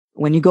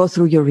when you go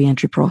through your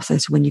reentry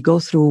process, when you go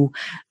through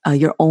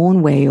your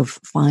own way of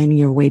finding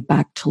your way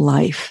back to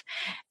life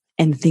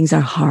and things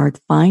are hard,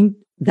 find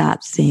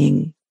that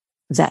thing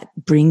that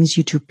brings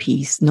you to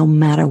peace, no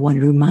matter what.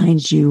 It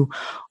reminds you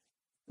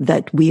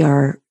that we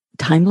are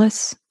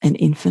timeless and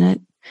infinite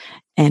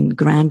and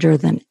grander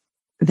than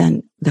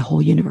the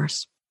whole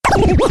universe.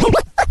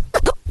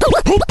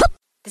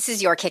 This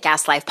is Your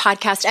Kick-Ass Life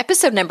podcast,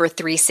 episode number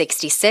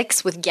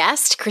 366 with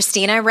guest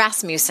Christina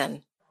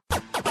Rasmussen.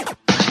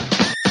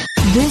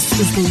 This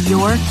is the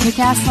Your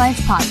Kick-Ass Life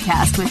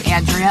podcast with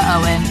Andrea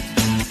Owen,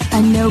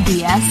 a no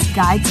BS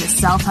guide to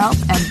self-help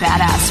and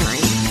badassery.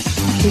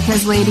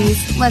 Because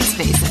ladies, let's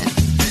face it,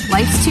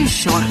 life's too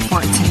short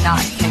for it to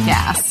not kick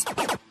ass.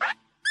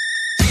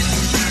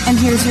 And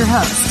here's your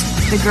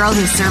host, the girl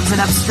who serves it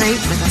up straight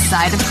with a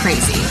side of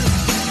crazy,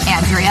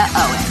 Andrea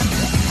Owen.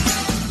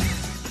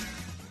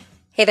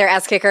 Hey there,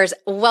 ass kickers.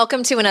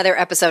 Welcome to another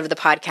episode of the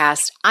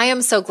podcast. I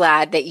am so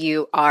glad that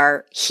you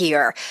are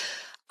here.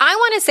 I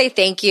want to say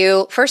thank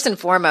you, first and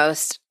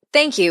foremost.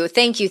 Thank you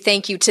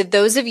to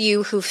those of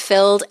you who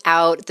filled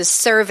out the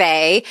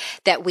survey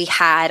that we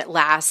had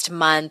last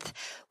month.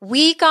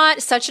 We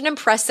got such an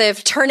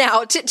impressive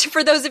turnout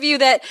for those of you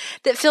that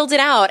filled it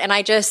out. And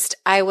I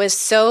was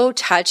so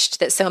touched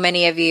that so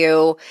many of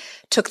you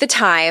took the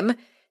time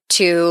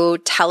to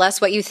tell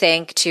us what you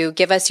think, to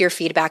give us your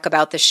feedback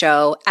about the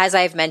show. As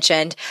I've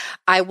mentioned,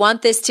 I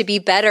want this to be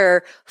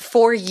better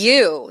for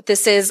you.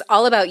 This is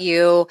all about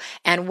you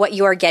and what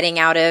you are getting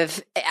out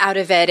of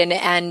it.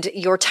 And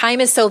your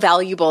time is so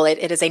valuable.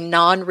 It is a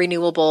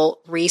non-renewable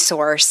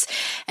resource.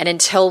 And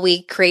until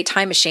we create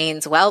time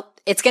machines, well,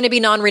 it's going to be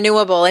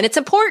non-renewable and it's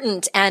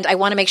important. And I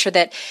want to make sure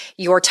that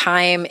your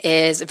time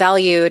is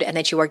valued and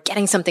that you are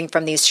getting something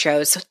from these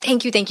shows. So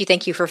thank you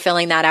for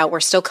filling that out. We're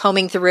still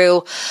combing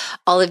through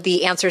all of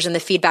the answers and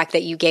the feedback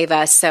that you gave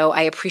us. So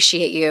I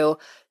appreciate you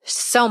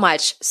so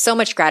much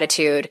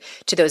gratitude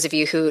to those of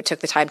you who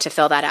took the time to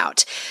fill that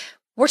out.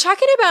 We're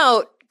talking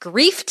about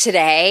grief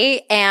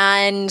today.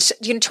 And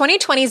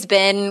 2020 has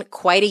been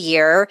quite a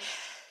year.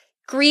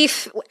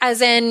 Grief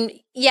as in,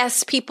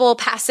 yes, people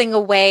passing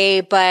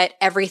away, but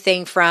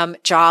everything from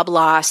job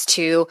loss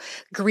to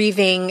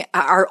grieving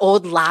our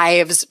old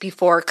lives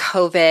before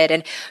COVID.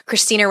 And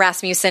Christina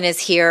Rasmussen is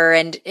here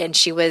and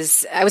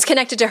I was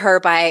connected to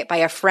her by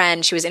a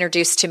friend. She was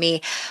introduced to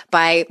me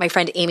by my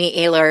friend Amy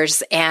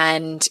Ehlers.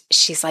 And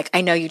she's like,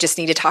 I know you just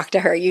need to talk to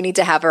her. You need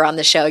to have her on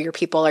the show. Your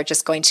people are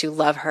just going to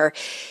love her.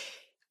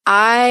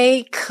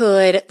 I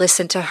could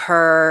listen to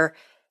her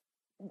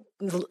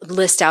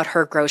list out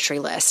her grocery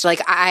list.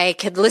 Like I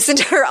could listen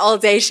to her all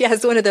day. She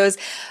has one of those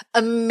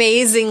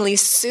amazingly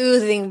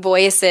soothing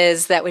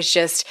voices that was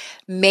just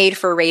made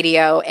for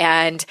radio.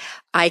 And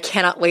I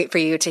cannot wait for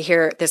you to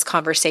hear this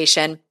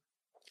conversation.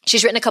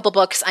 She's written a couple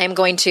books. I am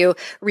going to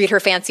read her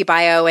fancy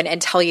bio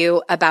and tell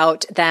you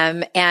about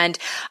them. And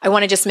I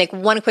want to just make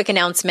one quick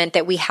announcement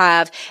that we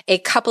have a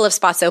couple of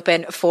spots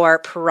open for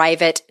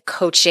private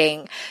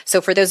coaching. So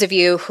for those of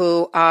you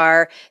who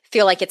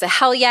feel like it's a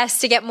hell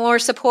yes to get more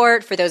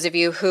support, for those of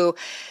you who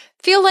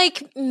feel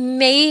like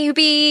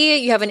maybe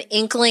you have an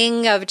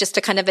inkling of just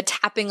a kind of a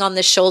tapping on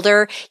the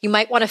shoulder, you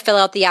might want to fill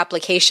out the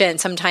application.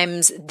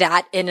 Sometimes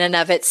that in and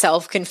of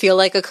itself can feel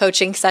like a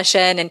coaching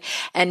session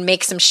and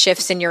make some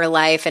shifts in your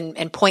life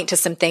and point to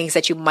some things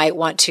that you might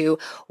want to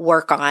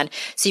work on.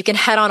 So you can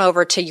head on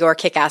over to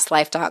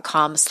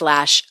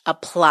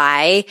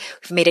yourkickasslife.com/apply.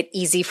 We've made it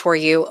easy for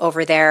you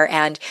over there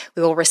and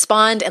we will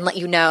respond and let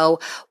you know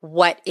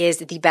what is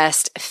the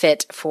best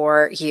fit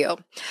for you.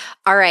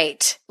 All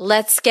right,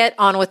 let's get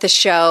on with the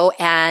show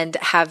and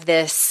have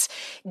this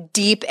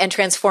deep and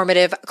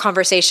transformative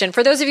conversation.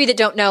 For those of you that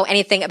don't know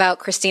anything about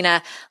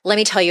Christina, let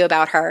me tell you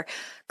about her.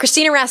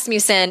 Christina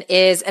Rasmussen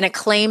is an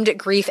acclaimed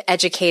grief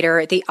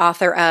educator, the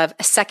author of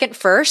Second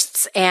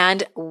Firsts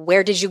and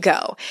Where Did You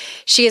Go?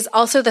 She is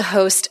also the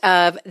host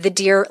of the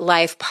Dear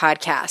Life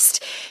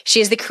podcast.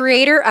 She is the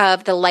creator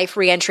of the Life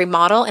Reentry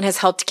model and has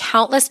helped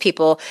countless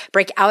people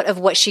break out of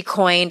what she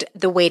coined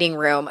the waiting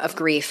room of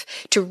grief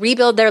to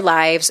rebuild their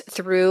lives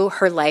through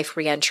her Life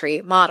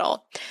Reentry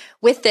model.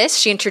 With this,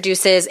 she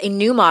introduces a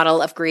new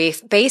model of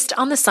grief based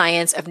on the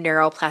science of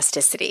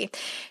neuroplasticity.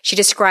 She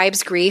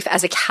describes grief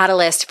as a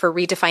catalyst for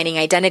redefining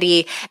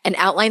identity and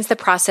outlines the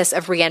process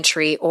of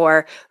reentry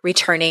or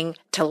returning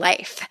to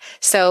life.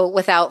 So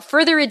without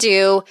further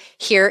ado,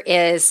 here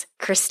is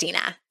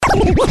Christina.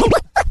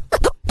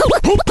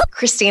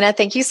 Christina,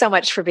 thank you so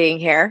much for being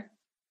here.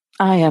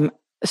 I am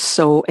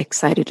so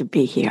excited to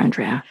be here,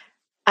 Andrea.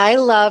 I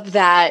love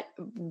that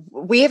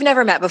we have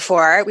never met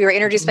before. We were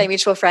introduced by a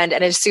mutual friend.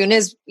 And as soon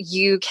as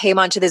you came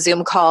onto the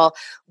Zoom call,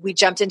 we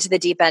jumped into the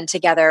deep end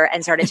together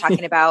and started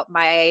talking about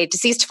my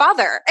deceased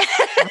father.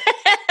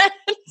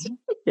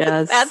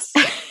 Yes. That's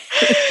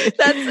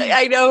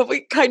I know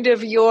kind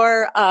of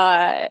your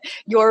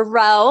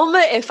realm,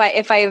 if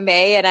I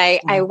may. And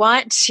I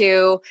want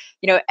to,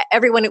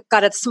 everyone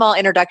got a small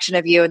introduction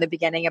of you in the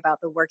beginning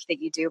about the work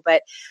that you do,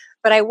 but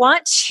I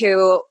want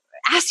to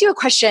ask you a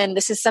question.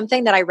 This is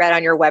something that I read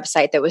on your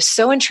website that was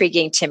so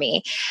intriguing to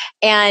me.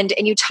 And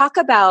you talk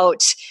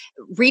about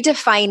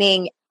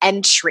redefining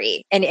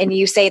entry. And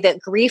you say that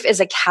grief is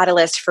a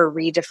catalyst for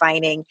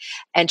redefining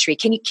entry.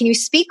 Can you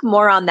speak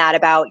more on that,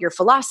 about your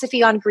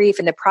philosophy on grief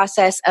and the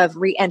process of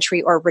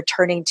re-entry or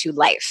returning to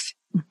life?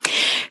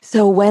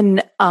 So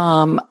when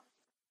a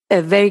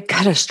very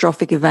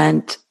catastrophic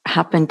event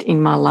happened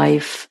in my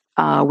life,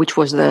 which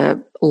was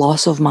the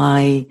loss of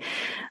my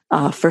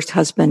first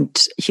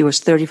husband. He was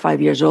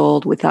 35 years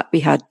old. We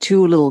had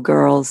 2 little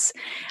girls,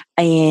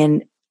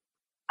 and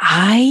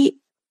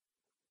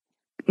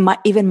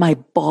even my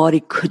body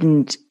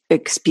couldn't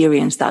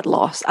experience that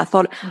loss. I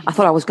thought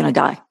I was going to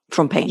die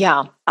from pain.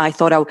 Yeah. I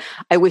thought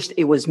I wished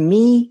it was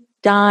me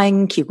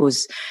dying. He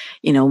was,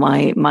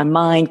 my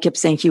mind kept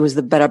saying he was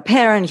the better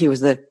parent. He was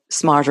the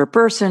smarter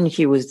person.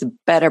 He was the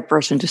better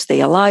person to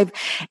stay alive.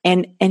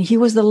 And he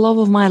was the love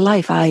of my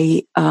life.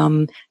 I,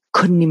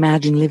 couldn't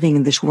imagine living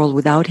in this world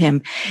without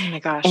him. Oh my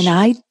gosh. And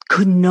I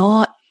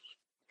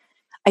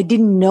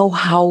didn't know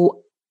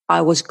how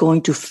I was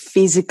going to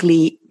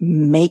physically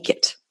make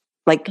it.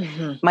 Like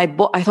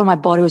I thought my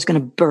body was going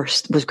to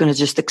burst, was going to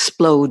just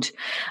explode.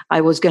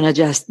 I was going to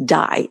just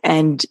die.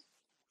 And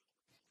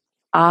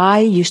I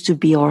used to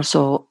be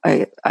also,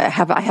 I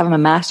have a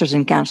master's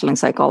in counseling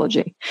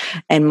psychology,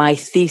 and my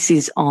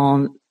thesis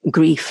on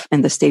grief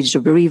and the stages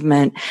of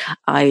bereavement.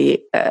 I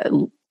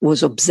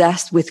was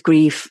obsessed with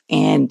grief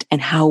and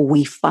how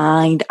we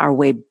find our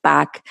way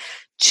back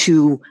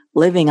to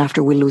living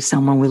after we lose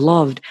someone we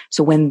loved.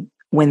 So when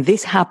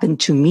this happened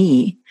to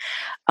me,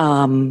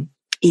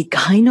 it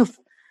kind of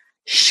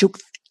shook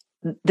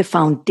the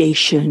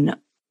foundation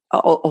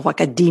of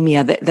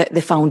academia,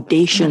 the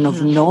foundation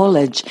of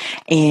knowledge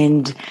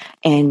and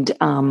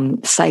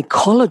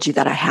psychology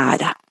that I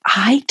had.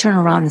 I turned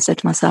around and said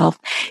to myself,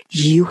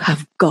 you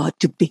have got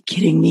to be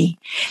kidding me.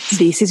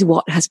 This is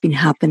what has been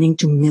happening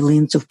to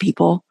millions of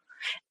people,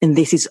 and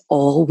this is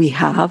all we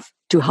have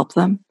to help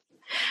them.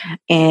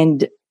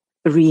 And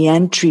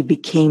reentry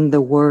became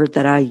the word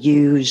that I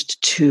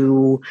used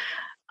to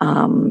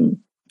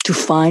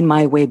find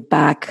my way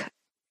back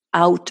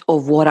out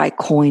of what I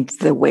coined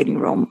the waiting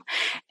room.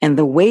 And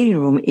the waiting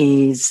room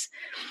is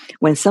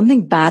when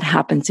something bad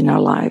happens in our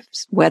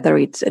lives, whether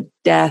it's a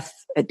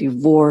death, a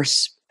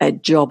divorce, a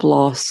job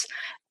loss,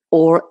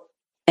 or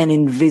an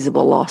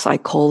invisible loss. I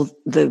call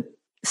the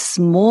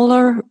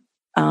smaller,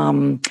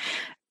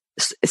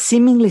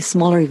 seemingly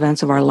smaller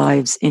events of our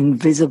lives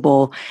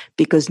invisible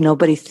because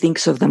nobody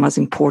thinks of them as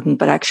important,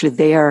 but actually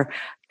they are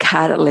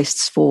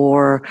catalysts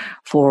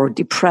for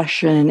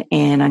depression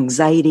and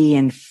anxiety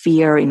and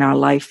fear in our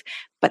life.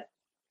 But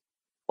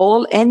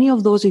any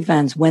of those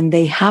events, when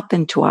they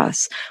happen to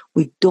us,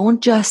 we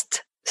don't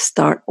just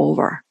start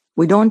over.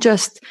 We don't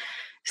just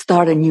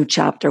start a new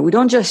chapter. We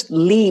don't just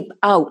leap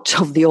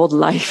out of the old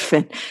life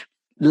and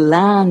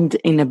land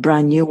in a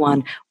brand new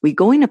one. We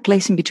go in a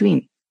place in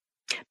between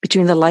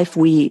the life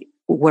we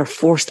were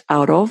forced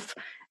out of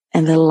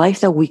and the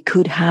life that we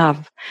could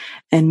have.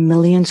 And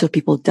millions of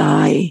people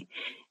die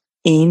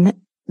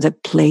in the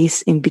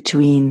place in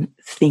between,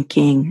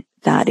 thinking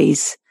that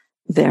is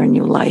their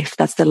new life.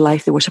 That's the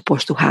life they were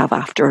supposed to have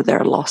after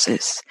their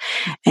losses.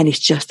 And it's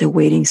just a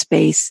waiting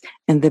space.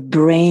 And the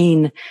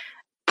brain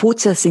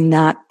puts us in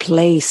that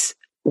place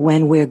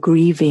when we're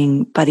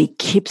grieving, but it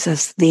keeps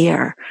us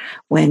there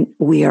when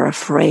we are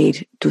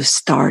afraid to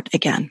start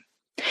again.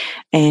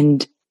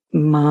 And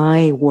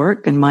my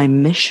work and my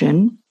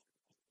mission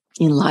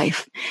in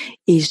life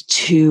is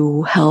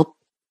to help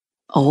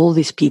all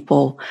these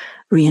people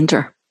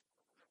re-enter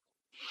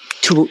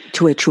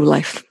to a true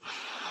life.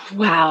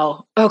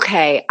 Wow.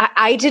 Okay.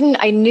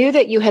 I knew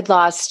that you had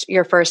lost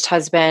your first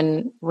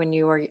husband when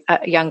you were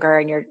younger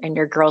and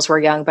your girls were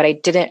young, but I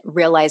didn't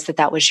realize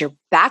that was your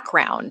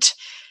background.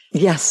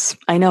 Yes,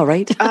 I know,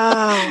 right?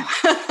 Oh,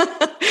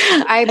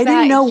 I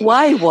didn't know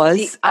why it was.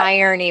 The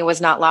irony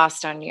was not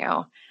lost on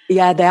you.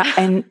 Yeah,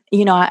 and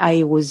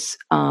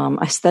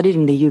I studied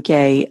in the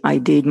UK. I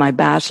did my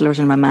bachelor's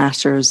and my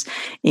master's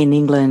in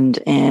England.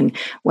 And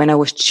when I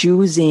was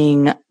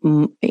choosing,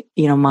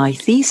 my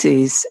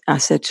thesis, I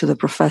said to the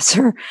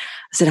professor,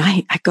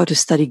 I got to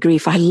study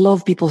grief. I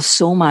love people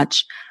so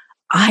much.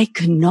 I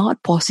could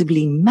not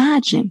possibly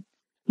imagine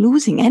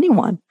losing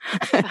anyone.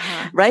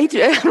 Right? So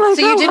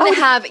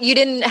you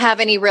didn't have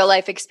any real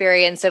life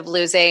experience of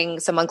losing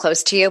someone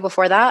close to you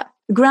before that?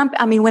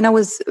 When I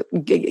was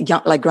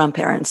young, like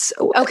grandparents,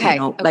 okay.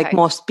 Like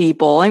most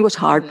people, it was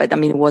hard, but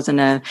it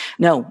wasn't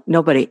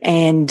nobody.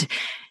 And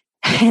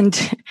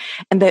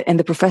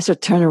the professor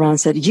turned around and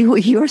said,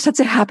 you're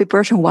such a happy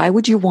person. Why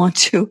would you want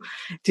to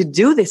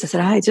do this? I said,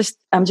 I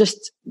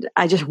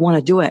just want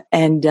to do it.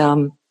 And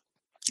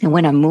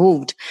when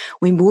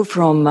we moved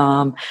from,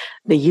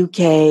 the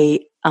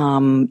UK,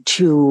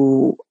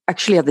 to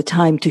actually at the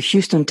time to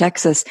Houston,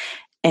 Texas.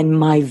 and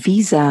my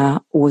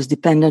visa was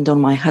dependent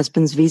on my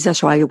husband's visa.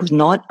 So I was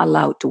not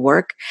allowed to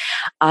work.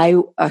 I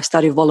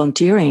started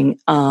volunteering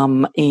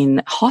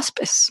in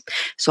hospice.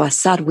 So I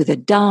sat with the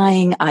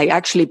dying. I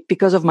actually,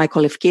 because of my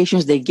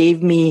qualifications, they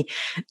couldn't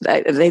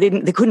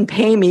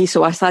pay me.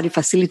 So I started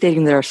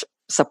facilitating their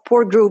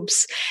support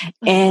groups.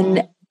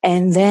 And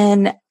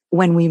then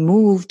when we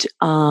moved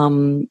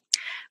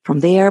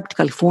from there to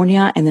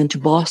California and then to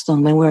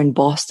Boston, when we were in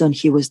Boston,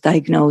 he was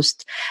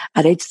diagnosed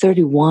at age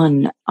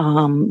 31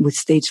 with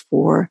stage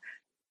 4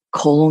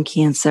 colon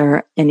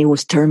cancer, and it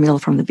was terminal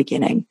from the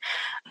beginning.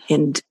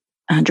 And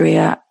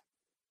Andrea,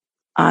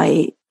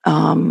 I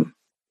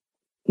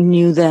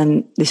knew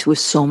then this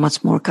was so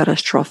much more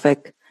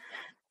catastrophic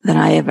than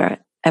I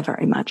ever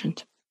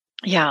imagined.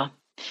 Yeah.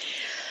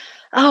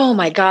 Oh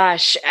my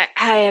gosh.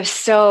 I have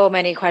so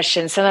many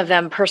questions, some of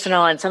them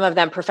personal and some of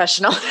them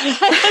professional.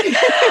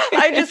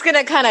 I'm just going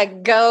to kind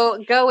of go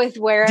with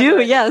wherever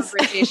the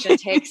conversation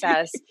takes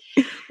us.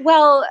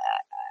 Well,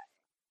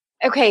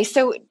 okay.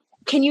 So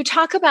can you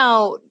talk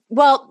about,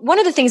 one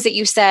of the things that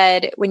you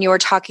said when you were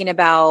talking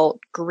about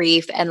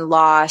grief and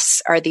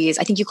loss are these,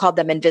 I think you called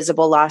them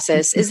invisible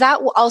losses. Is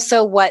that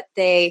also what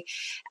they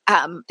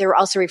were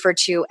also referred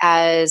to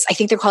as, I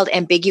think they're called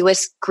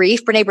ambiguous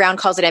grief. Brene Brown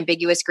calls it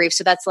ambiguous grief.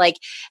 So that's like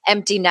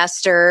empty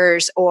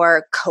nesters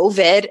or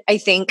COVID, I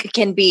think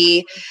can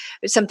be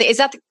something. Is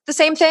that the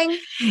same thing?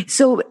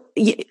 So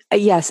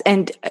yes.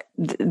 And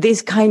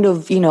this kind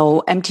of,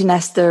 empty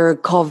nester,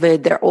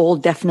 COVID, they're all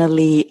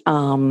definitely,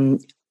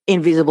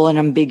 invisible and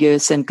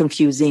ambiguous and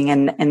confusing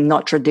and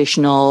not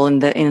traditional in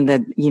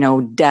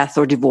the death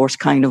or divorce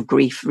kind of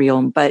grief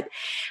realm. But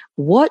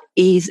what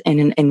is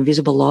an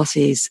invisible loss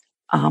is,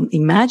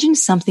 imagine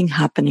something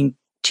happening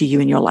to you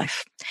in your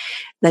life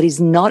that is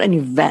not an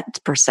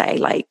event per se,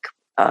 like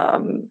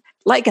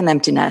an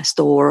empty nest,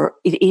 or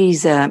it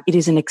is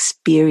an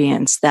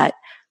experience that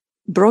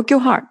broke your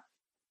heart.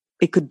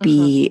 It could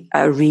be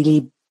a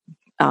really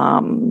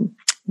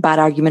bad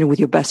argument with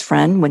your best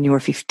friend when you were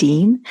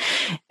 15.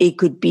 It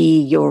could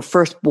be your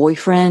first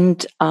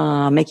boyfriend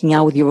making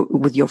out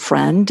with your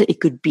friend. It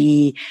could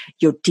be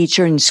your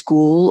teacher in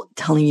school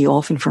telling you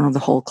off in front of the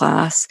whole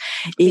class.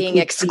 Being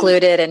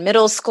excluded in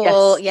middle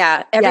school.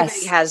 Yes. Yeah,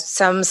 everybody has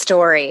some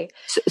story.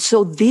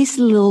 So these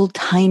little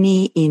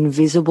tiny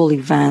invisible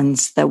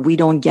events that we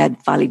don't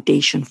get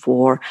validation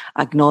for,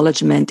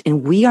 acknowledgement,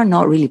 and we are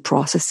not really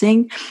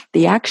processing,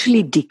 they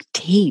actually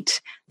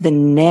dictate the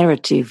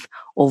narrative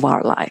of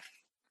our life.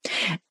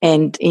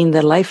 And in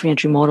the life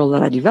reentry model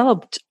that I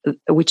developed,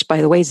 which by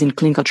the way is in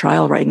clinical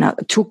trial right now,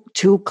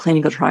 two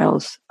clinical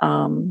trials,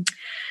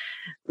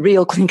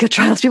 real clinical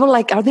trials. People are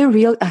like, are they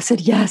real? I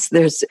said, yes,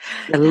 there's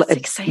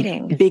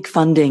exciting. Big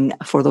funding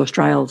for those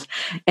trials.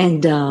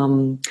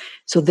 And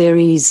so there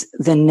is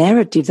the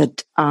narrative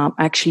that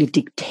actually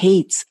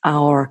dictates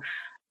our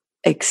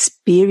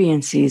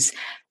experiences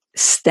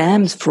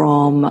stems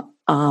from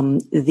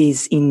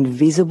these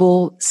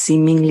invisible,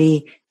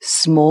 seemingly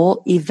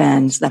small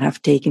events that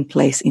have taken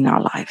place in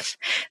our life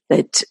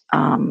that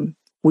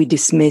we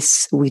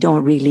dismiss, we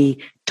don't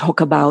really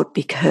talk about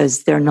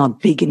because they're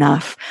not big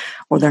enough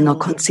or they're not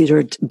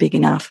considered big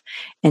enough.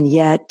 And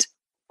yet,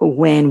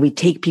 when we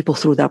take people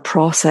through that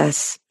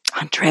process,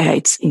 Andrea,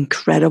 it's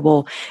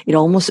incredible. It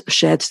almost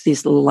sheds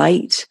this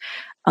light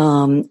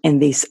and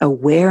this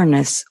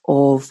awareness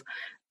of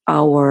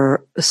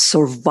our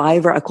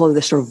survivor, I call it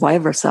the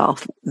survivor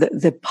self,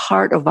 the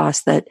part of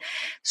us that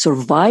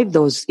survived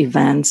those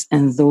events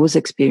and those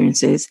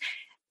experiences.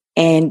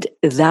 And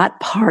that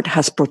part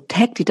has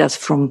protected us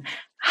from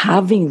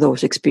having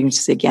those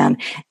experiences again.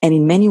 And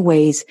in many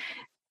ways,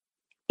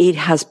 it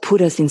has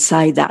put us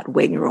inside that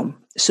waiting room.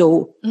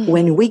 So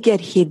when we get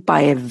hit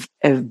by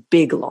a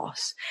big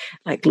loss,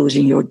 like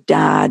losing your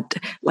dad,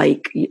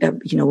 like,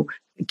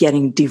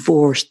 getting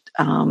divorced,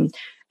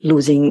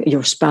 losing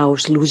your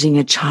spouse, losing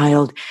a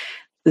child,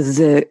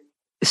 the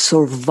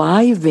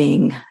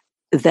surviving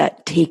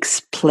that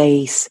takes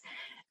place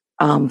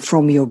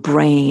from your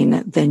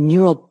brain, the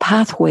neural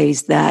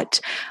pathways that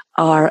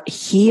are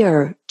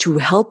here to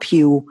help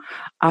you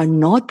are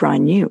not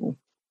brand new.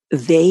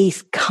 They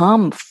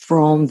come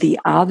from the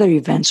other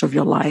events of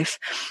your life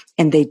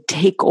and they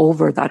take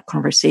over that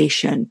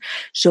conversation.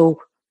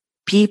 So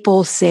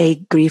people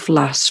say grief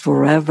lasts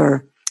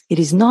forever. It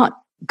is not.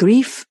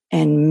 Grief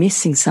and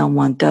missing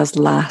someone does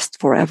last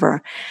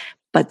forever,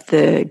 but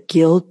the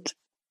guilt,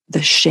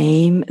 the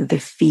shame, the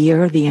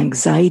fear, the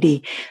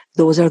anxiety,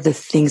 those are the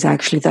things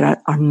actually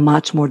that are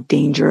much more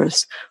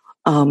dangerous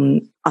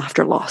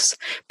after loss,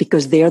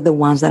 because they're the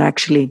ones that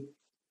actually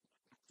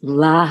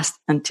last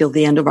until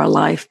the end of our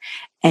life,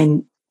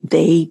 and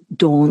they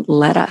don't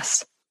let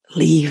us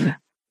leave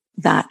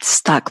that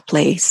stuck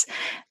place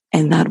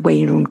and that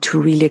waiting room to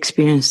really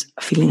experience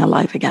feeling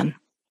alive again.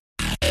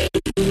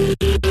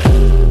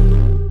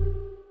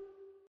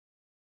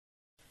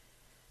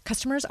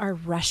 Customers are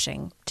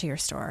rushing to your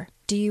store.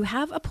 Do you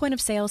have a point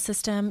of sale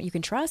system you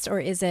can trust, or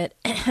is it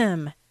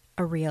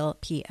a real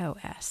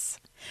POS?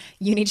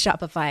 You need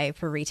Shopify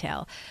for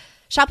retail.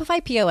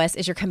 Shopify POS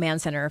is your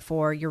command center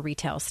for your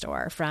retail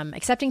store. From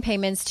accepting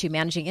payments to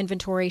managing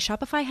inventory,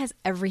 Shopify has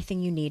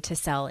everything you need to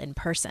sell in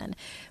person.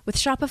 With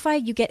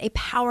Shopify, you get a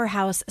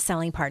powerhouse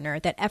selling partner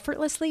that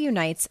effortlessly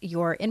unites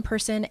your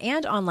in-person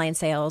and online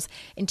sales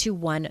into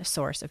one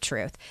source of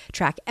truth.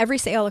 Track every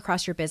sale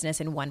across your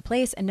business in one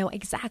place and know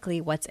exactly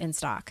what's in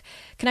stock.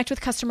 Connect with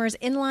customers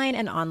inline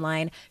and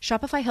online.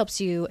 Shopify helps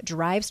you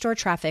drive store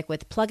traffic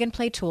with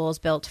plug-and-play tools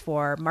built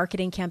for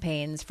marketing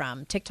campaigns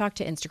from TikTok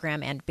to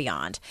Instagram and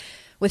beyond.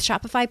 With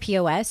Shopify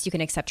POS, you can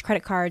accept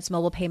credit cards,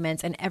 mobile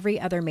payments, and every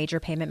other major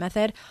payment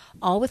method,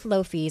 all with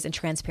low fees and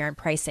transparent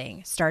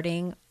pricing,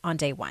 starting on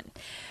day one.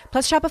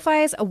 Plus,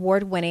 Shopify's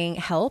award-winning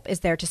help is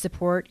there to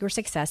support your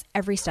success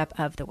every step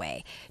of the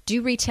way.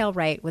 Do retail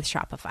right with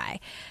Shopify.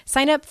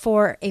 Sign up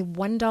for a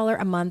 $1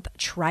 a month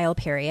trial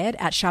period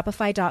at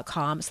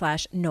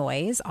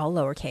shopify.com/noise, all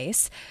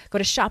lowercase. Go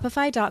to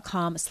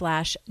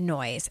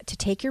shopify.com/noise to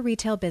take your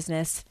retail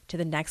business to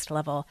the next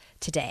level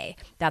today.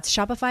 That's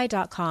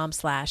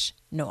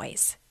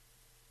shopify.com/noise.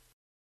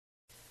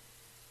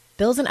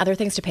 Bills and other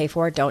things to pay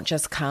for don't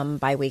just come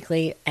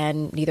bi-weekly,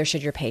 and neither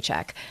should your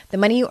paycheck. The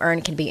money you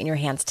earn can be in your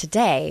hands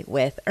today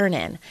with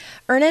Earnin.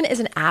 Earnin is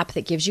an app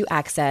that gives you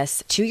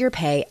access to your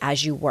pay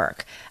as you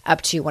work,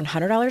 up to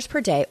 $100 per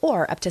day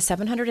or up to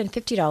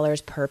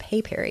 $750 per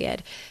pay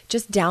period.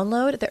 Just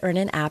download the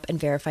Earnin app and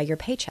verify your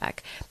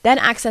paycheck. Then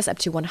access up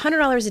to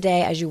 $100 a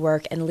day as you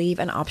work and leave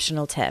an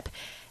optional tip.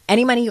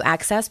 Any money you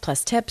access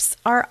plus tips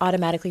are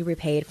automatically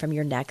repaid from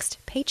your next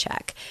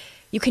paycheck.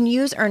 You can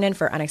use Earnin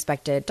for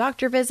unexpected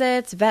doctor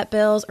visits, vet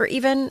bills, or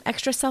even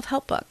extra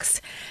self-help books.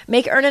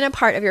 Make Earnin a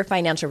part of your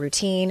financial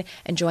routine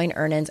and join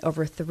Earnin's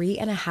over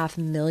 3.5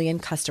 million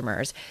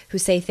customers who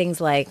say things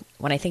like,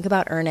 when I think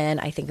about Earnin,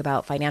 I think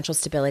about financial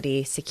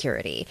stability,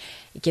 security.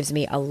 It gives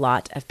me a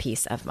lot of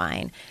peace of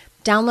mind.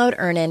 Download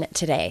Earnin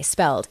today,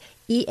 spelled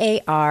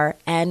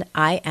EARNIN,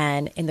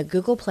 in the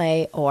Google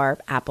Play or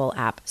Apple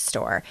App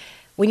Store.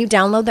 When you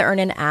download the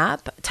Earnin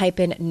app, type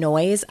in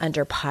Noise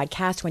under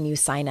podcast when you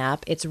sign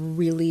up. It's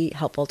really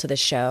helpful to the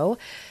show.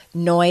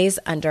 Noise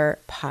under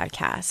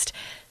podcast.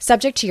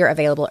 Subject to your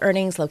available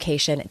earnings,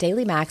 location,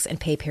 daily max, and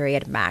pay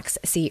period max.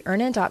 See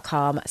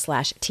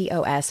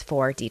earnin.com/TOS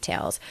for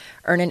details.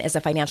 Earnin is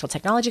a financial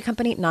technology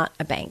company, not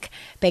a bank.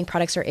 Bank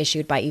products are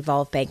issued by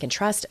Evolve Bank and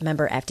Trust,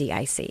 member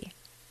FDIC.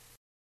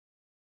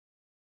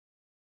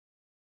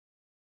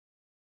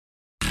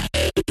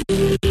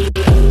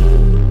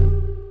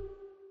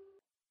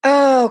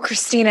 Oh,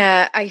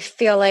 Christina, I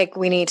feel like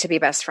we need to be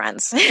best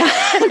friends. Of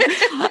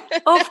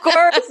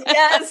course,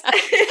 yes.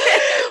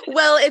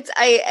 Well,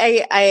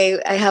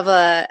 I have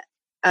a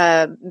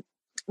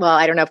well,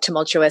 I don't know if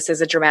tumultuous is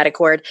a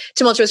dramatic word,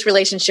 tumultuous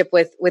relationship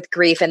with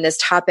grief and this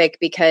topic,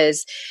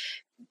 because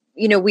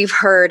we've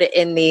heard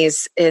in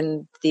these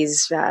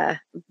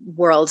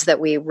worlds that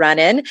we run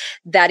in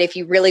that if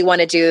you really want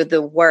to do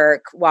the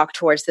work, walk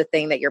towards the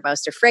thing that you're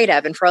most afraid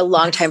of. And for a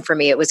long time for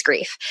me, it was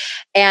grief.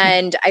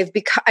 And I've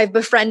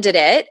befriended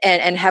it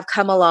and have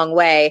come a long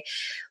way.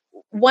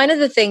 One of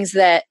the things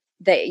that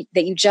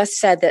you just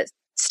said that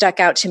stuck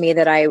out to me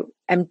that I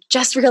am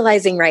just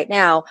realizing right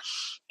now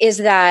is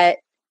that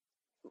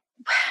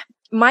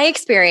my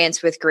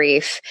experience with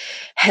grief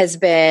has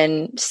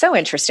been so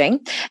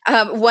interesting.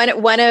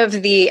 One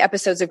of the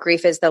episodes of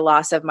grief is the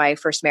loss of my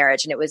first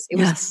marriage, and it was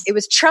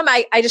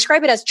trauma. I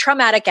describe it as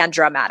traumatic and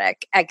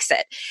dramatic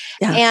exit.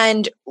 Yes.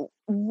 And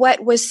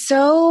what was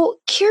so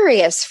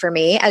curious for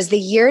me as the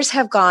years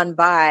have gone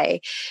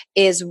by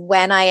is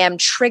when I am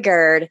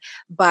triggered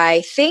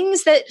by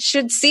things that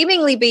should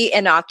seemingly be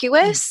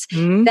innocuous,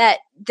 that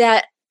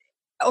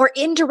or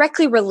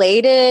indirectly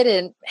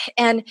related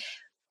and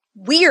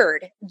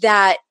weird,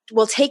 that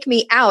will take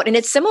me out. And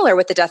it's similar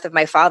with the death of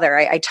my father.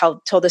 I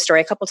told the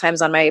story a couple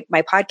times on my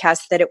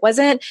podcast that it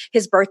wasn't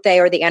his birthday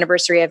or the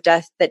anniversary of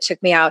death that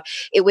took me out.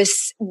 It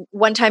was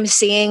one time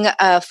seeing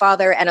a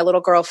father and a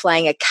little girl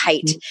flying a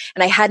kite.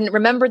 And I hadn't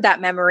remembered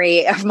that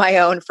memory of my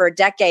own for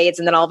decades.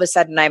 And then all of a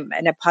sudden I'm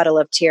in a puddle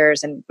of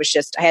tears and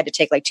I had to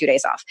take like 2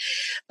 days off.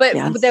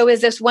 But there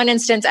was this one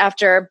instance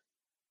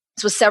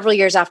this was several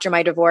years after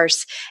my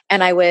divorce,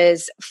 and I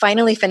was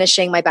finally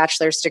finishing my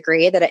bachelor's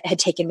degree that it had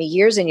taken me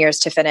years and years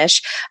to finish.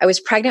 I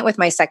was pregnant with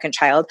my second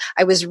child.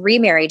 I was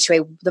remarried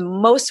to the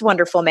most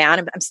wonderful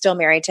man. I'm still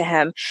married to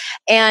him.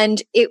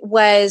 And it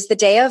was the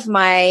day of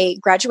my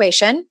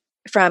graduation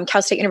from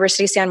Cal State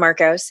University, San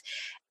Marcos.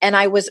 And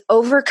I was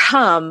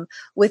overcome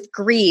with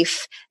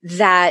grief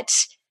that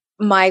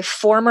my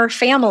former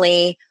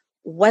family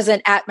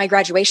wasn't at my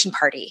graduation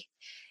party.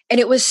 And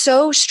it was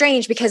so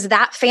strange because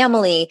that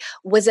family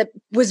was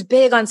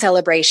big on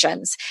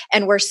celebrations,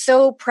 and we're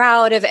so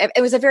proud of it.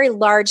 It was a very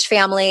large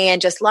family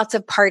and just lots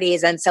of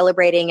parties and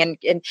celebrating. And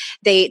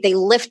they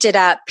lifted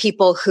up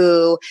people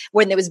who,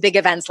 when there was big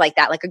events like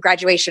that, like a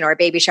graduation or a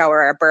baby shower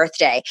or a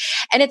birthday.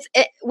 And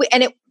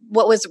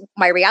what was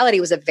my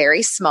reality was a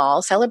very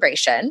small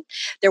celebration.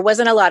 There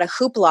wasn't a lot of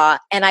hoopla.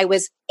 And I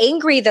was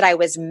angry that I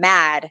was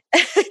mad,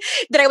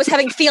 that I was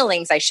having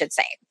feelings, I should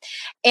say.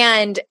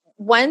 And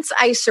once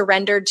I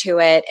surrendered to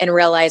it and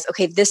realized,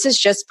 okay, this is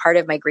just part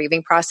of my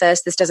grieving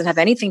process. This doesn't have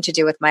anything to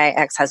do with my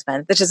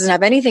ex-husband. This doesn't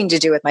have anything to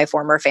do with my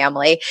former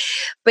family.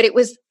 But it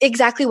was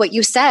exactly what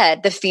you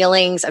said, the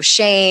feelings of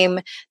shame,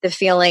 the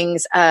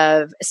feelings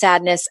of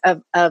sadness,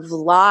 of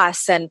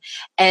loss, and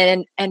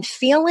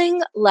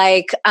feeling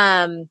like,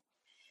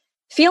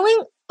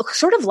 feeling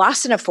sort of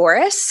lost in a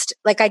forest.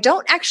 Like I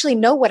don't actually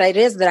know what it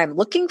is that I'm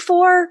looking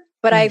for,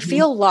 but I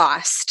feel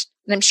lost.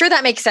 And I'm sure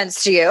that makes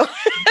sense to you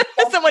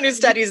as someone who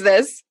studies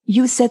this.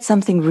 You said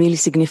something really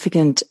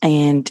significant,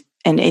 and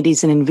it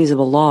is an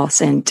invisible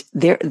loss. And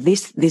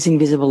this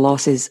invisible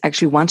loss is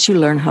actually, once you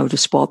learn how to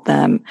spot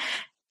them,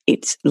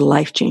 it's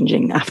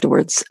life-changing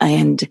afterwards.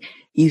 And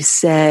you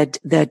said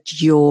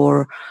that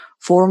your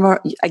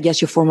former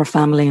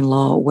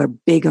family-in-law were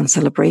big on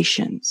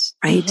celebrations,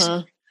 right?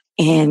 Mm-hmm.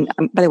 And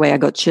by the way, I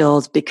got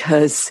chills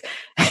because,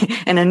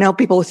 and I know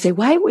people would say,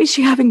 why was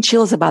she having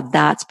chills about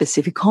that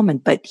specific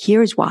comment? But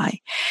here's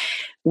why.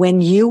 When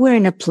you were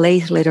in a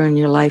place later in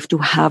your life to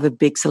have a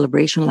big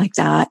celebration like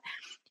that,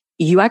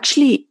 you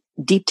actually,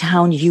 deep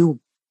down, you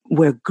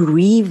were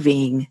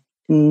grieving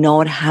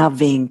not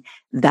having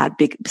that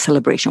big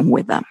celebration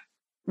with them.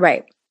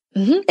 Right.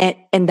 Mm-hmm.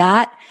 And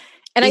I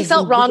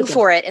felt wrong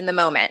for it in the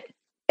moment.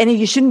 And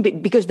you shouldn't be,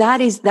 because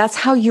that's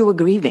how you were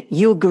grieving.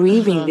 You're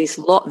grieving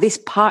this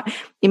part.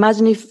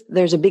 Imagine if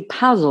there's a big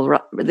puzzle,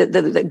 right?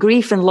 The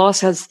grief and loss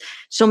has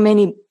so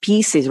many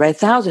pieces, right?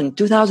 1,000,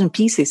 2,000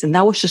 pieces. And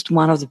that was just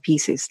one of the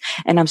pieces.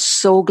 And I'm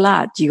so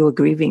glad you were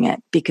grieving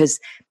it, because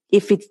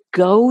if it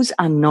goes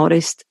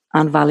unnoticed,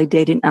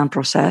 unvalidated,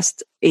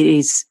 unprocessed,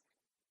 it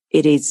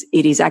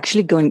is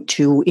actually going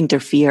to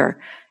interfere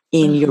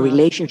in your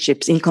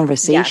relationships, in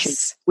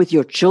conversations with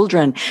your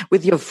children,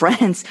 with your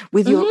friends,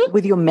 with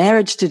your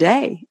marriage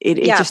today.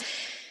 It just,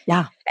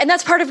 yeah. And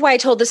that's part of why I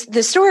told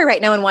this story right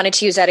now and wanted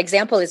to use that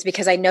example, is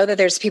because I know that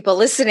there's people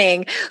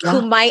listening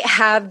who might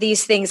have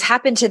these things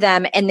happen to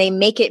them and they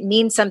make it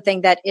mean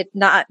something that it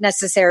not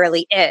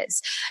necessarily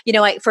is. You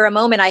know, for a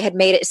moment I had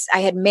made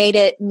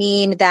it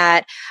mean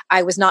that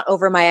I was not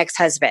over my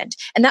ex-husband,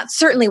 and that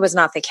certainly was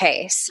not the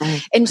case.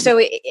 And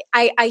so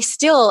I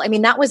still, I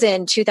mean, that was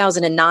in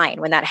 2009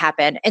 when that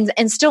happened.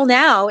 And still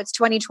now it's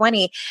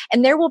 2020,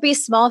 and there will be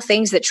small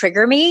things that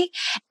trigger me,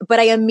 but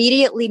I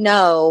immediately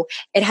know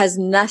it has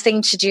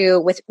nothing to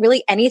do with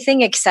really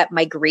anything except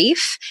my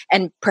grief,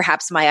 and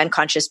perhaps my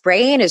unconscious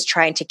brain is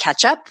trying to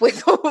catch up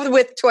with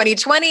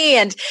 2020,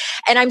 and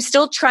I'm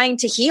still trying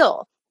to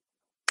heal.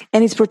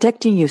 And it's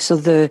protecting you. So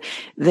the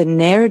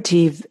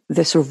narrative,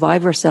 the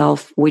survivor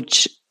self,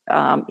 which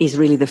is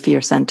really the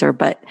fear center,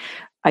 but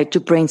I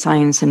took brain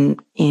science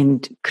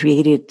and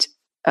created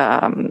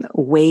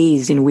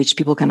ways in which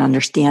people can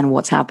understand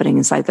what's happening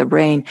inside their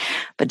brain.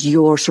 But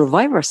your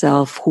survivor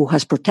self, who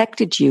has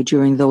protected you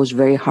during those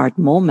very hard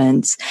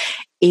moments,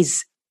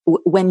 is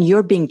when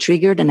you're being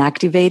triggered and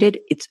activated,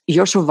 it's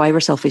your survivor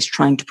self is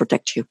trying to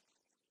protect you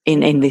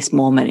in this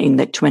moment, in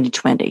the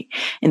 2020.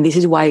 And this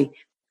is why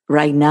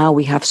right now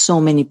we have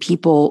so many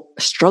people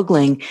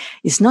struggling.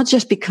 It's not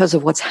just because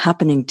of what's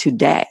happening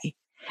today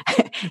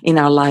in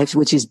our lives,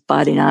 which is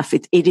bad enough.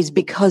 It is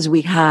because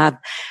we have,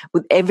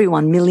 with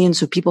everyone,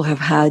 millions of people have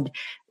had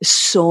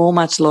so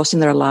much loss in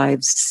their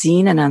lives,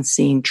 seen and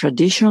unseen,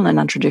 traditional and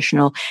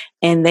untraditional,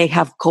 and they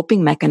have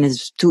coping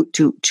mechanisms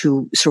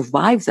to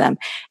survive them.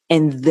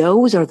 And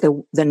those are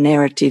the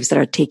narratives that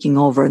are taking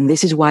over. And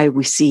this is why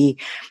we see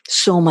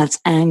so much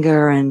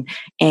anger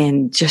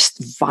and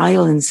just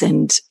violence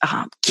and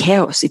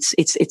chaos.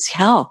 It's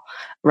hell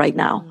right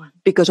now,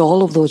 because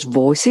all of those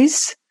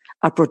voices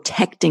are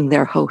protecting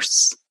their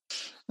hosts.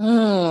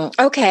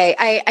 Okay.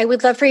 I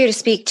would love for you to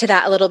speak to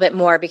that a little bit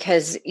more,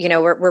 because, you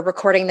know, we're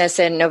recording this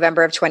in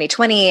November of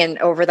 2020, and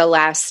over the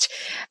last,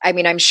 I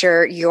mean, I'm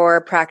sure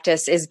your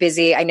practice is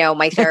busy. I know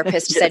my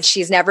therapist said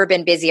she's never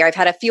been busier. I've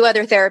had a few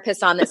other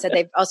therapists on that said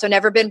they've also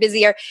never been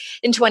busier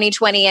in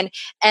 2020.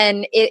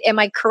 Am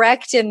I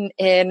correct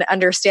in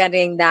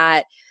understanding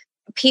that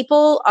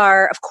people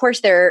are, of course,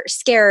 they're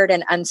scared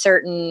and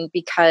uncertain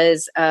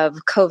because of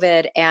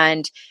COVID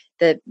and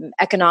the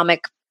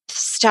economic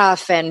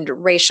stuff and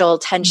racial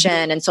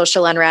tension and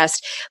social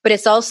unrest, but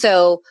it's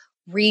also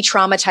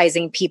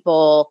re-traumatizing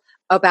people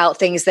about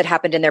things that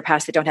happened in their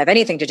past that don't have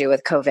anything to do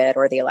with COVID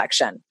or the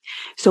election.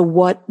 So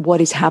what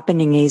is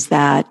happening is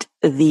that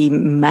the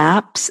brain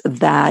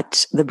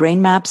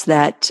maps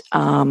that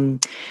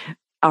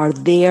are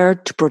there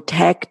to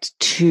protect,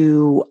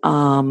 to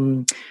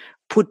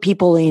put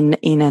people in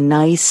a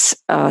nice,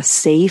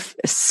 safe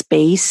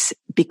space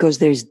because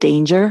there's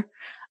danger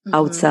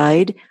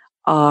outside,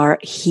 are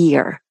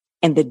here.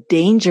 And the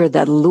danger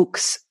that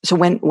looks, so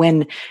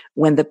when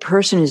the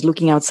person is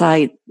looking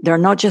outside, they're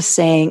not just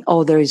saying,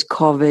 oh, there is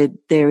COVID,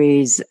 there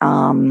is,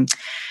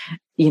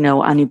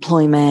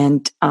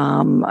 unemployment,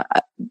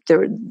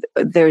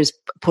 there's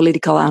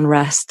political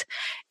unrest.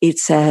 It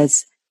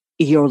says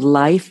your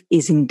life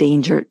is in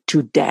danger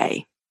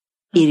today.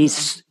 It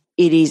is,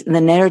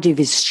 the narrative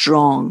is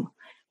strong.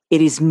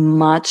 It is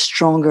much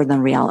stronger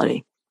than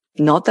reality.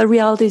 Not that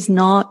reality is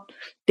not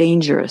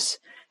dangerous.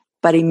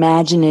 But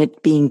imagine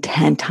it being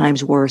 10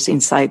 times worse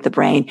inside the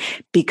brain,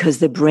 because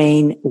the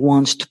brain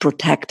wants to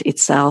protect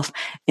itself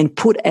and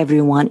put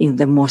everyone in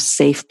the most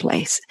safe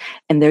place.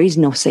 And there is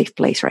no safe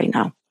place right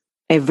now.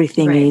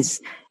 Everything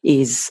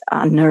is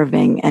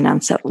unnerving and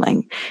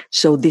unsettling.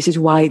 So this is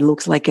why it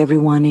looks like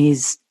everyone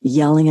is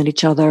yelling at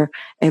each other.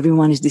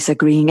 Everyone is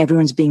disagreeing.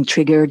 Everyone's being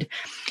triggered.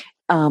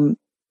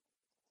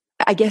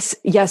 I guess,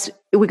 yes,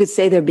 we could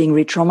say they're being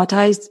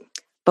re-traumatized,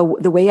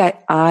 but the way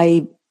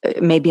I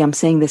maybe I'm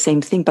saying the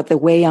same thing, but the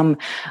way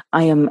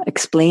I am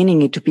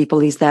explaining it to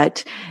people is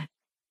that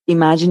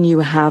imagine you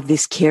have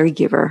this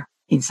caregiver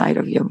inside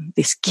of you,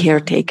 this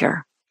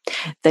caretaker,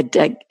 that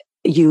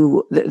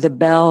the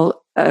bell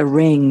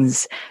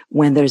rings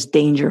when there's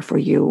danger for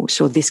you.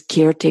 So this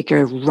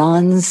caretaker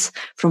runs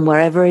from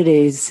wherever it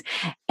is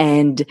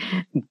and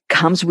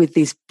comes with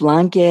this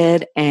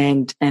blanket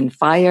and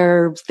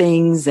fire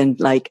things and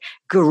like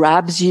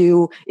grabs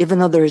you, even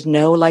though there's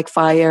no like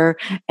fire,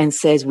 and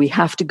says, we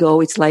have to go.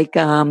 It's like,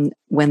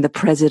 when the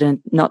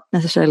president, not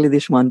necessarily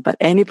this one, but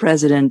any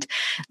president,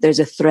 there's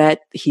a threat.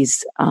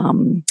 His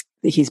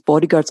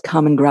bodyguards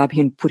come and grab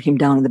him, put him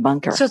down in the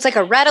bunker. So it's like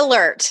a red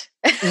alert.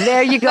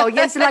 There you go.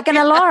 Yes, like an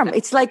alarm.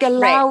 It's like a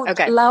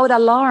loud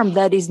alarm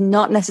that is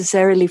not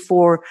necessarily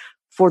for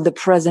the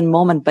present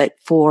moment, but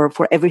for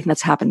everything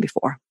that's happened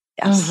before.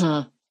 Yes.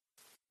 Mm-hmm.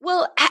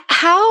 Well,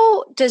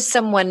 how does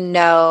someone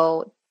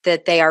know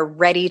that they are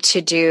ready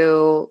to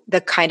do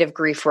the kind of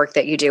grief work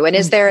that you do? And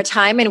is there a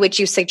time in which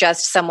you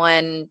suggest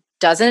someone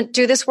doesn't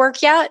do this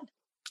work yet?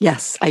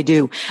 Yes, I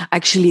do.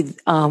 Actually,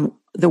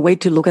 the way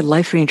to look at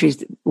life reentry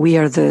is we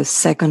are the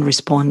second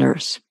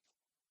responders.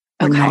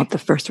 We're not the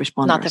first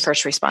responders. Not the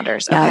first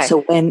responders. Okay. Yeah.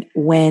 So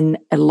when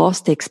a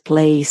loss takes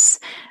place,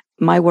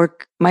 my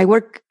work,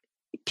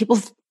 people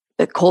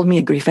call me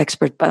a grief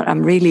expert, but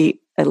I'm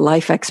really a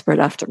life expert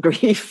after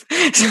grief.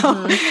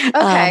 So,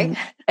 okay.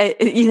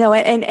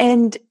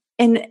 And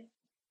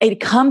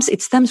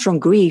it stems from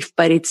grief,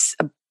 but it's,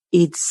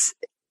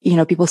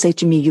 people say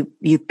to me,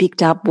 you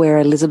picked up where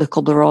Elizabeth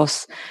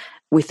Kubler-Ross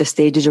with the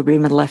stages of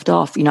bereavement left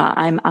off.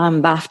 I'm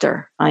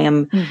after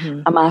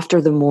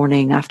the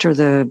mourning, after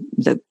the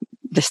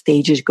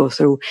stages go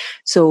through.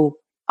 So,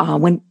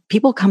 when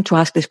people come to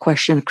ask this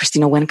question,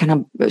 Christina,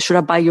 should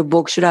I buy your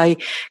book? Should I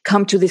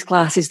come to these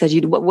classes that you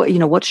do?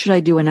 What should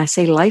I do? And I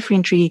say life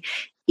reentry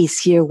is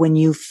here when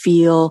you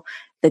feel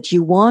that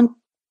you want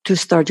to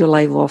start your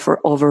life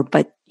over,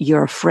 but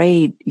you're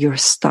afraid, you're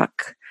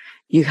stuck,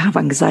 you have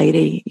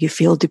anxiety, you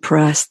feel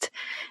depressed.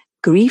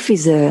 Grief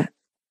is a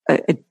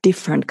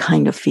different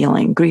kind of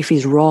feeling. Grief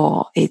is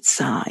raw.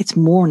 It's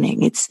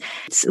mourning. It's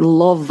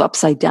love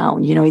upside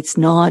down. It's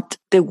not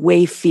the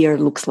way fear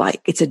looks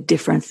like. It's a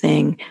different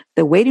thing.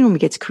 The waiting room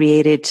gets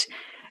created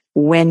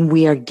when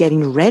we are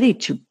getting ready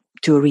to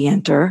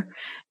re-enter,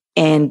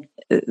 and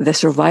the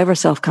survivor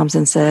self comes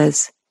and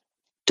says,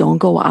 don't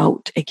go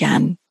out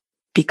again,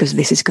 because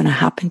this is going to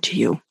happen to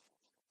you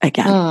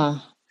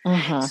again.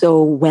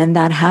 So when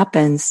that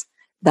happens,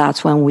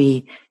 that's when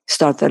we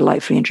start the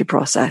life reentry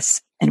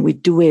process. And we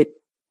do it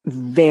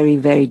very,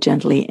 very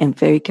gently and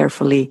very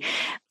carefully.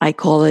 I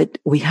call it,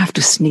 we have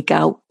to sneak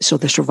out so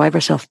the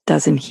survivor self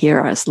doesn't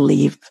hear us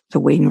leave the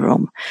waiting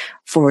room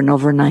for an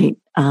overnight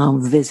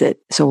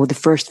visit. So the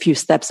first few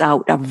steps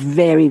out are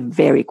very,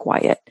 very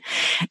quiet.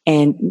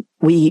 And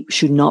we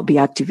should not be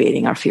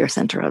activating our fear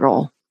center at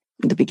all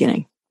in the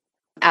beginning.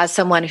 As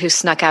someone who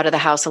snuck out of the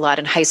house a lot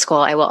in high school,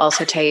 I will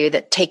also tell you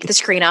that take the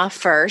screen off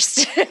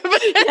first.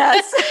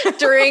 Yes.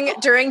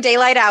 during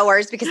daylight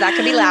hours, because that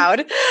can be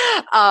loud.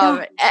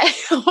 I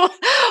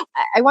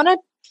want to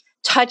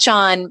touch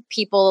on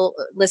people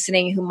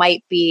listening who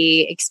might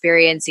be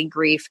experiencing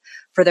grief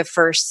for the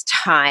first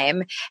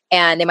time,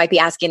 and they might be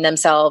asking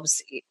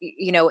themselves,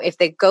 if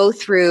they go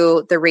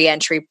through the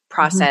reentry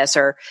process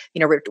or,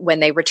 when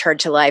they return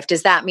to life,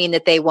 does that mean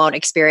that they won't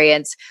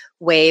experience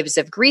waves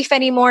of grief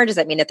anymore? Does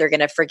that mean that they're going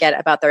to forget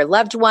about their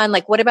loved one?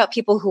 Like, what about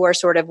people who are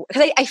sort of,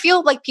 because I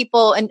feel like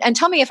people, and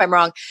tell me if I'm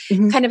wrong,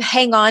 kind of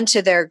hang on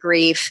to their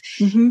grief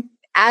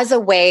as a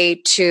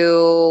way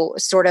to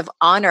sort of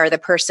honor the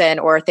person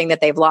or thing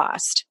that they've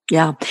lost?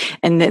 Yeah.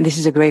 And this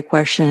is a great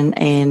question.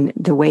 And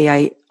the way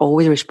I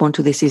always respond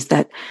to this is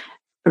that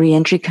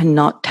reentry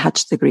cannot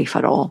touch the grief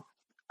at all.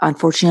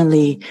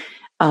 Unfortunately,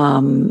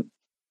 the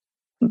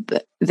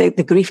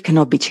grief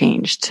cannot be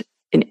changed.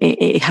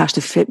 It has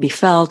to be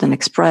felt and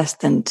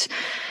expressed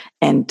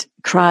and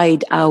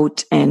cried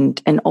out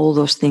and all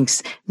those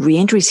things.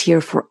 Reentry is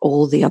here for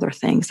all the other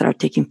things that are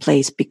taking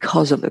place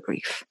because of the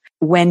grief.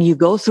 When you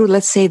go through,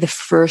 let's say the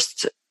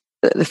first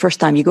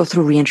time you go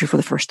through reentry for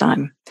the first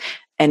time,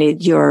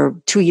 and you're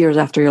 2 years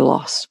after your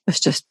loss,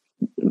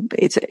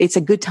 it's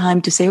a good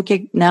time to say,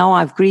 okay, now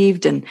I've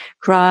grieved and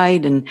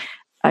cried and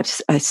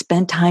I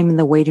spent time in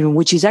the waiting room,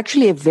 which is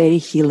actually a very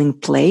healing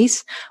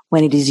place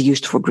when it is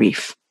used for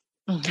grief.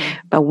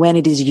 But when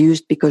it is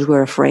used because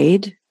we're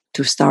afraid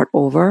to start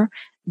over,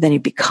 then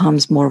it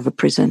becomes more of a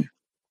prison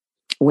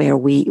where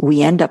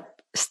we end up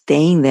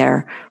staying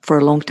there for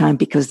a long time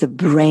because the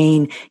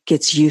brain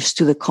gets used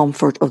to the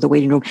comfort of the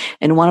waiting room.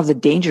 And one of the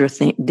dangerous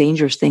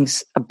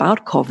things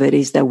about COVID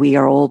is that we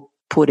are all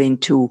put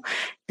into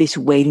this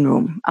waiting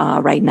room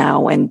right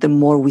now. And the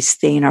more we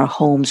stay in our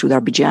homes with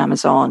our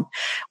pajamas on,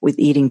 with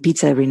eating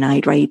pizza every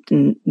night, right?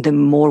 And the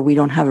more we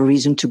don't have a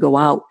reason to go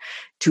out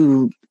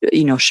to,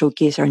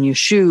 showcase our new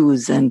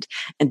shoes and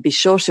be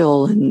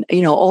social and,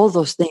 all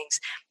those things,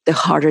 the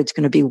harder it's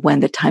going to be when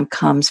the time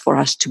comes for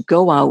us to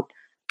go out.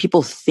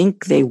 People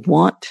think they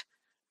want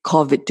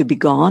COVID to be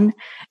gone,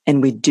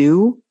 and we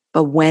do.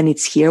 But when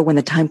it's here, when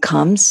the time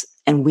comes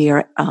and we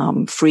are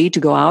free to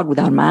go out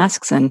without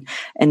masks and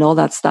all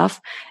that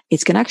stuff,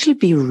 it's going to actually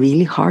be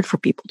really hard for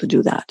people to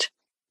do that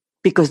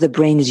because the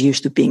brain is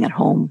used to being at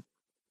home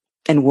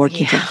and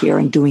working from here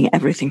and doing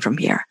everything from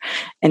here.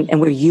 And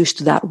we're used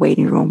to that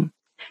waiting room.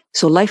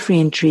 So life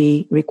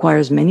reentry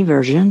requires many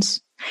versions.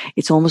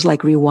 It's almost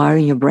like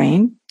rewiring your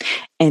brain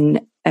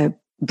and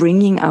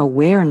bringing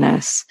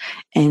awareness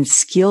and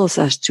skills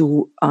as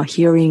to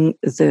hearing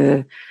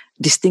the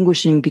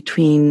distinguishing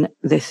between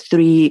the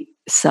three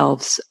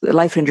selves.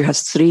 Life reentry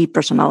has three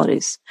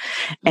personalities,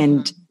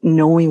 and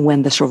knowing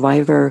when the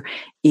survivor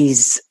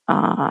is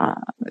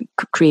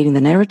creating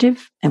the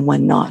narrative and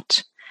when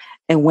not.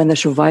 And when the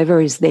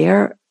survivor is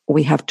there,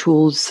 we have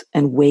tools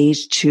and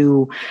ways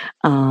to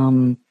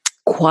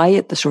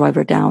quiet the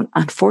survivor down.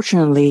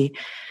 Unfortunately,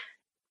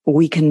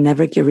 we can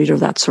never get rid of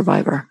that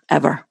survivor,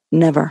 ever.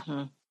 Never.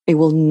 It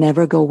will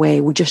never go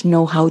away. We just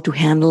know how to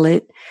handle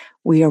it.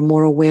 We are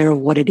more aware of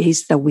what it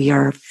is that we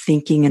are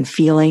thinking and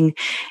feeling.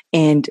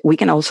 And we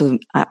can also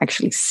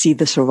actually see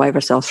the survivor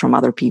selves from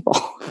other people,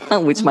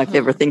 which is my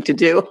favorite thing to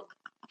do.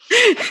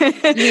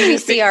 We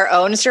see our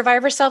own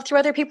survivor self through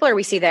other people, or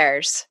we see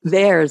theirs?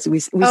 Theirs. We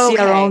see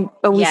our own,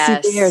 but we see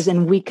theirs,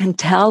 and we can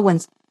tell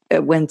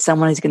when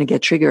someone is going to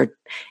get triggered.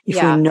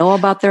 If we know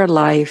about their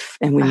life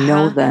and we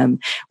know them,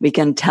 we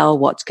can tell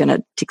what's going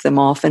to tick them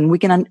off, and we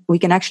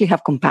can actually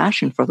have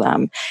compassion for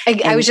them.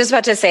 I was just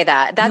about to say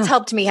that. That's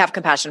helped me have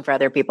compassion for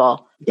other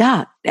people.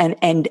 Yeah.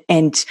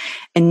 And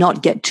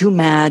not get too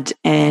mad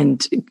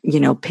and,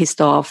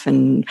 pissed off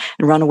and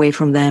run away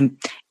from them.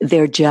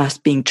 They're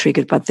just being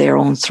triggered by their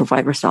own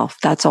survivor self.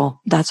 That's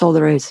all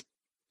there is.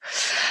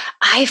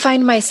 I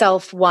find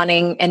myself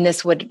wanting, and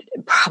this would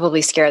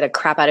probably scare the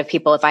crap out of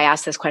people if I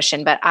ask this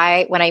question, but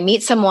when I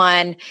meet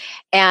someone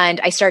and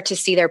I start to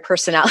see their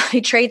personality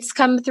traits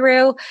come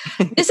through,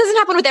 this doesn't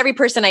happen with every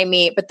person I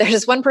meet, but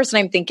there's one person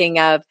I'm thinking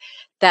of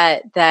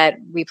that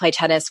we play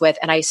tennis with,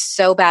 and I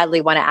so badly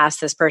want to ask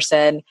this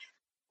person,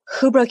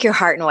 who broke your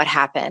heart and what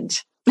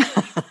happened?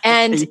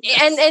 And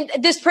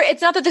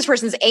it's not that this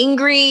person's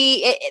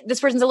angry. This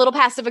person's a little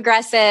passive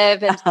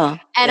aggressive, and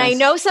I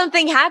know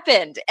something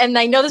happened, and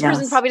I know this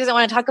person probably doesn't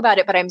want to talk about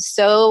it, but I'm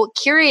so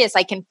curious.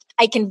 I can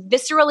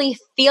viscerally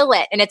feel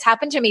it, and it's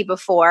happened to me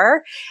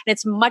before, and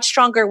it's much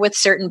stronger with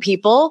certain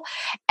people,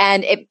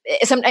 and it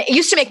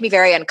used to make me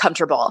very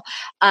uncomfortable,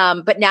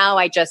 but now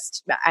I've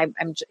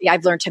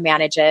learned to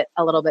manage it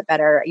a little bit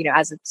better.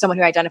 As someone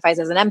who identifies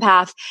as an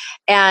empath,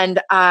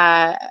 and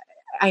I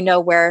know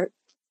where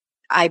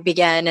I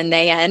begin and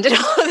they end and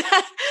all of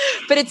that.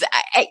 But it's,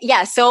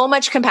 so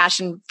much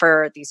compassion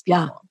for these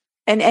people.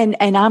 Yeah.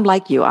 And I'm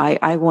like you.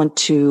 I want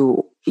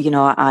to,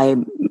 I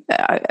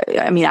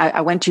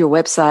went to your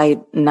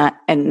website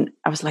and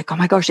I was like, oh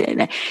my gosh,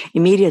 and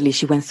immediately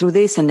she went through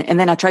this. And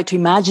then I tried to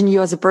imagine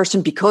you as a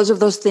person because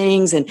of those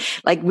things. And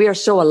like, we are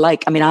so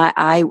alike. I mean,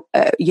 I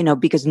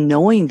because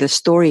knowing the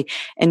story,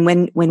 and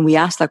when we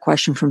ask that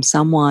question from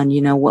someone,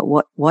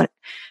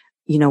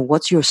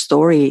 what's your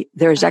story?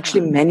 There's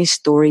actually many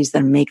stories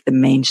that make the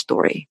main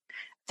story,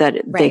 that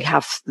they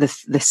have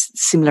this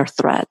similar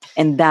thread.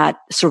 And that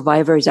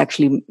survivor is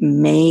actually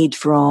made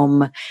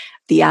from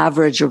the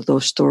average of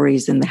those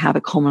stories, and they have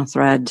a common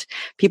thread.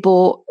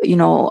 People,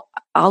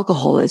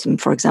 alcoholism,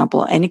 for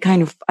example, any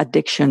kind of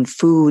addiction,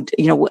 food,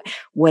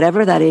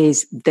 whatever that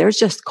is, there's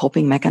just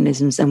coping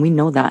mechanisms. And we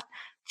know that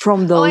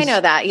from those. I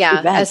know that.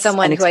 Yeah. As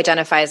someone who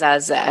identifies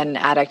as an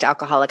addict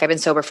alcoholic, I've been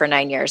sober for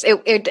 9 years.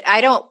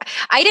 I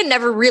didn't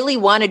never really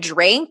want to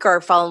drink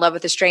or fall in love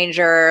with a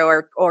stranger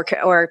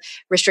or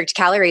restrict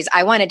calories.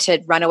 I wanted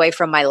to run away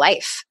from my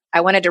life.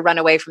 I wanted to run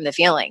away from the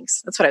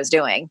feelings. That's what I was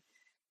doing.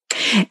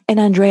 And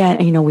Andrea,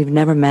 we've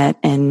never met.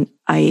 And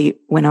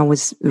when I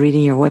was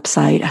reading your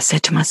website, I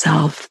said to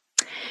myself,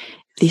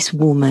 this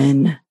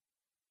woman,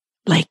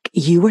 like,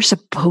 you were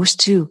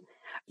supposed to,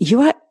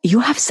 you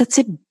have such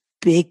a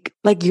big,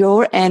 like,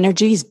 your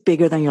energy is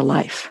bigger than your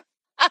life.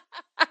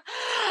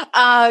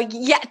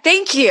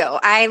 Thank you.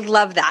 I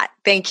love that.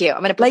 Thank you. I'm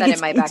going to put that in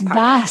my back pocket. It's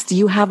vast.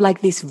 You have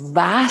like this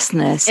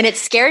vastness. And it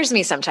scares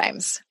me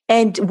sometimes.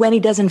 And when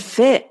it doesn't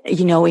fit,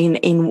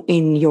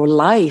 in your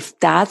life,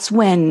 that's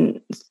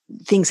when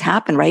things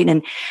happen, right?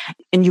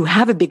 And you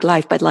have a big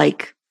life, but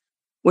like,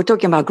 we're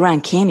talking about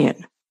Grand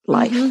Canyon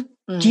life.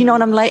 Mm-hmm. Do you know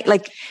what I'm like?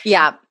 Like,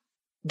 yeah.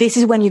 This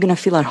is when you're going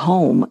to feel at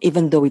home,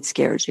 even though it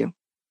scares you.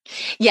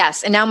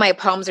 Yes. And now my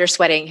palms are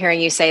sweating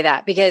hearing you say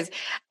that because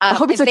I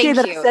hope it's okay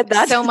that I said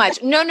that. so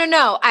much. No.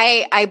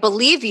 I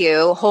believe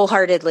you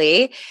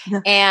wholeheartedly. Yeah.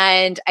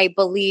 And I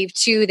believe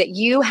too that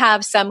you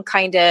have some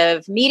kind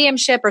of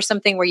mediumship or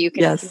something where you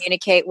can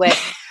communicate with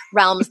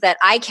realms that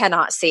I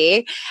cannot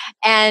see.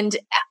 And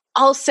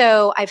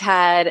also, I've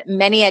had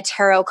many a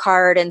tarot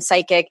card and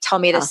psychic tell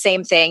me the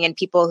same thing, and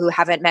people who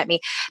haven't met me.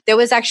 There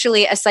was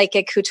actually a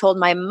psychic who told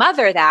my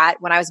mother that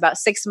when I was about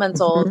 6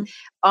 months old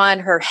on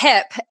her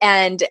hip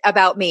and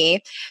about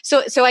me.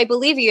 So I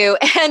believe you.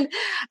 And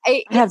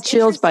I have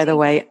chills, by the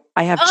way.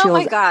 I have chills. Oh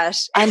my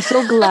gosh. I'm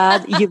so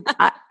glad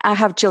I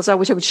have chills. I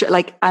wish I would share.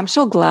 Like, I'm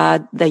so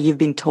glad that you've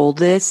been told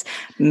this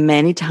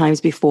many times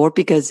before,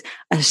 because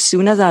as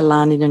soon as I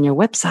landed on your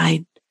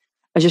website,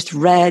 I just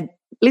read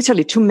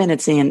literally 2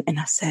 minutes in, and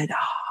I said,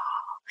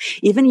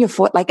 even your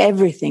foot, like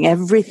everything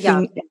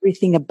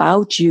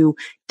about you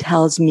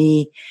tells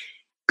me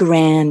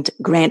grand.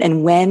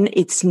 And when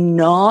it's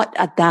not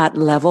at that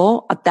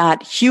level, at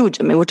that huge,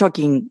 I mean, we're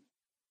talking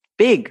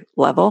big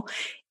level,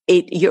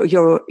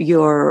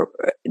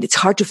 it's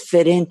hard to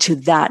fit into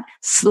that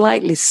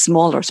slightly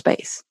smaller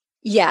space.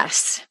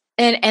 Yes.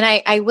 And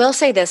I will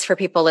say this for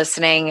people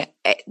listening,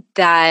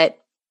 that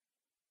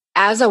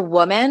as a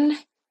woman,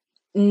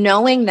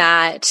 knowing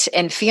that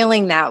and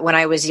feeling that when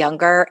I was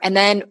younger, and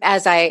then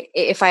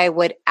if I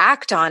would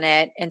act on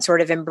it and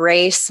sort of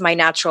embrace my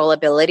natural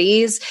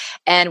abilities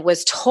and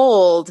was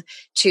told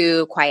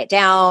to quiet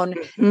down,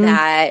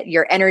 that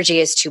your energy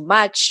is too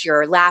much,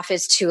 your laugh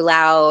is too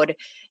loud,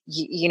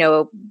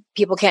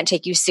 people can't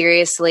take you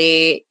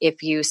seriously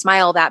if you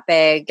smile that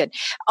big, and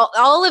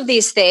all of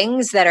these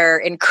things that are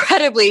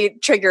incredibly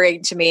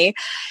triggering to me,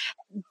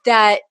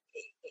 that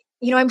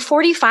I'm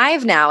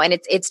 45 now, and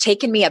it's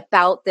taken me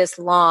about this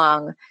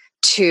long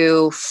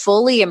to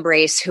fully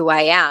embrace who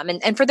I am.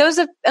 And for those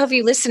of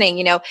you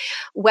listening,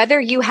 whether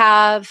you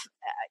have,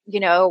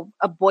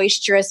 a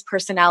boisterous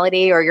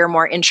personality or you're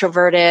more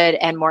introverted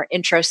and more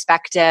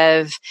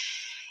introspective,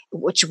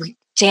 which we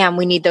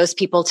need those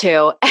people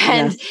too.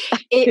 And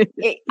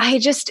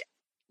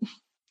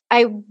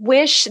I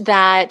wish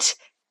that,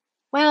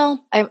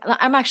 well,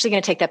 I'm actually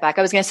going to take that back.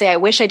 I was going to say, I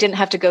wish I didn't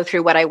have to go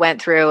through what I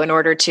went through in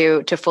order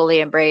to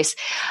fully embrace.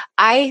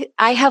 I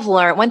have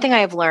learned, one thing I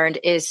have learned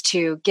is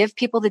to give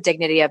people the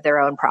dignity of their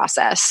own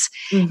process.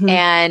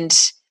 And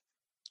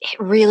it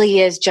really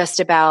is just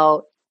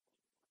about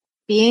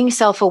being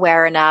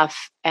self-aware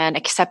enough and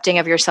accepting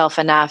of yourself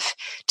enough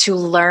to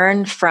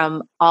learn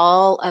from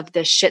all of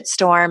the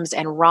shitstorms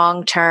and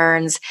wrong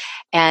turns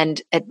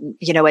and,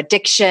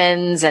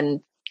 addictions and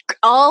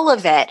all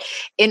of it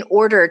in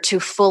order to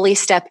fully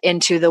step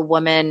into the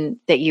woman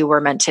that you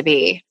were meant to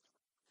be.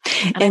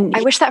 And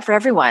I wish that for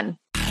everyone.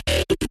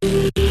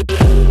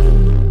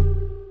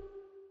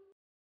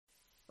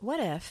 What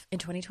if in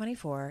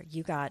 2024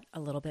 you got a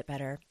little bit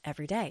better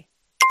every day?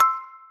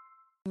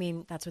 I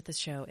mean, that's what this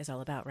show is all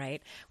about, right?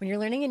 When you're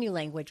learning a new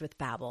language with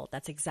Babbel,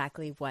 that's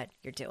exactly what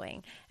you're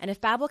doing. And if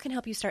Babbel can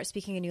help you start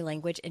speaking a new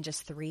language in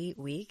just 3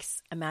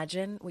 weeks,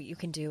 imagine what you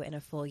can do in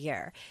a full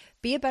year.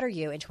 Be a better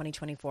you in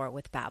 2024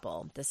 with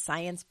Babbel, the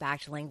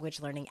science-backed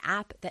language learning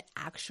app that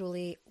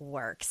actually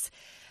works.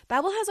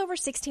 Babbel has over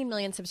 16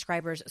 million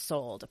subscribers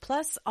sold.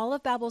 Plus, all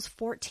of Babbel's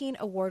 14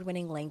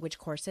 award-winning language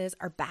courses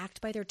are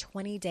backed by their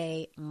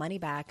 20-day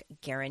money-back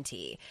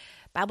guarantee.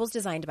 Babbel's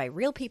designed by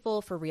real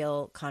people for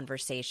real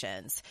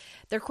conversations.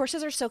 Their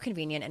courses are so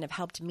convenient and have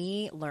helped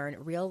me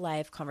learn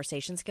real-life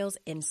conversation skills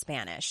in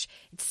Spanish.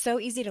 It's so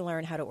easy to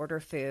learn how to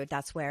order food.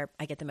 That's where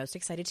I get the most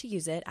excited to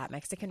use it, at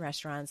Mexican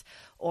restaurants,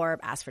 or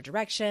ask for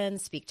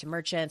directions, speak to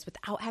merchants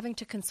without having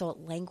to consult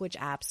language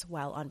apps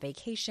while on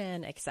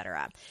vacation,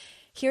 etc.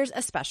 Here's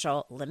a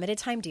special limited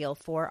time deal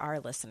for our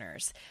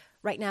listeners.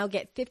 Right now,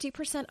 get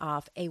 50%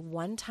 off a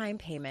one-time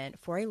payment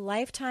for a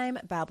lifetime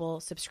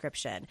Babbel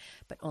subscription,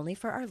 but only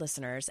for our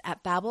listeners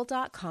at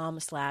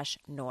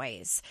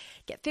babbel.com/noise.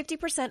 Get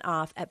 50%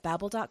 off at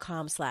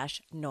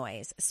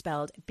babbel.com/noise,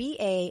 spelled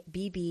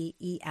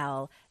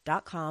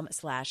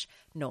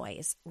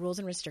BABBEL.com/noise. Rules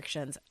and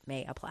restrictions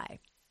may apply.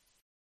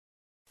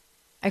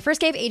 I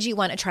first gave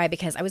AG1 a try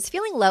because I was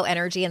feeling low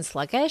energy and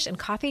sluggish, and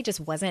coffee just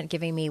wasn't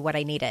giving me what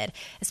I needed.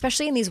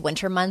 Especially in these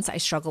winter months, I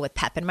struggle with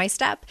pep in my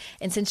step.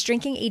 And since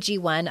drinking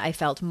AG1, I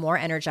felt more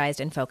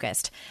energized and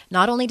focused.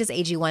 Not only does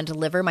AG1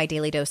 deliver my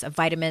daily dose of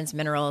vitamins,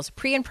 minerals,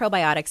 pre and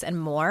probiotics, and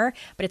more,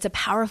 but it's a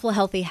powerful,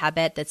 healthy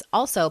habit that's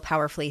also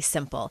powerfully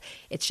simple.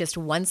 It's just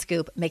 1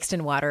 scoop mixed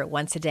in water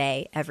once a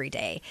day, every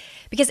day.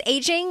 Because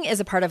aging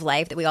is a part of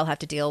life that we all have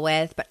to deal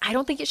with, but I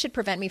don't think it should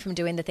prevent me from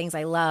doing the things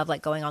I love,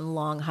 like going on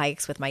long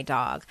hikes with my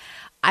dog.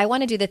 I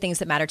want to do the things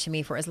that matter to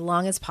me for as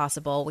long as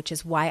possible, which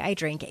is why I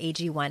drink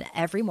AG1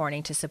 every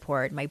morning to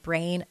support my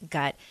brain,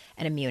 gut,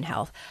 and immune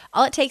health.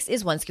 All it takes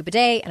is 1 scoop a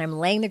day, and I'm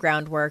laying the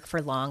groundwork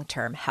for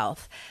long-term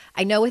health.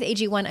 I know with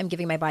AG1, I'm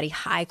giving my body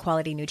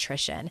high-quality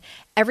nutrition.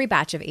 Every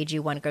batch of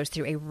AG1 goes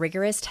through a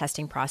rigorous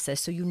testing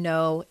process, so you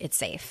know it's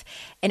safe.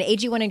 And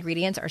AG1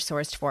 ingredients are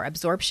sourced for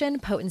absorption,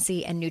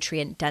 potency, and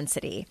nutrient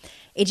density.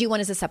 AG1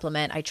 is a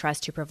supplement I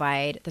trust to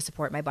provide the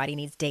support my body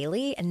needs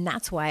daily, and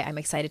that's why I'm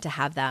excited to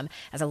have them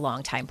as a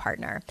longtime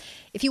partner.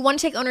 If you want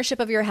to take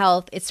ownership of your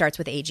health, it starts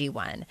with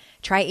AG1.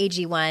 Try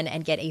AG1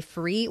 and get a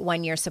free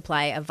 1-year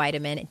supply of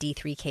vitamin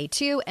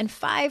D3K2 and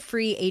 5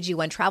 free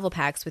AG1 travel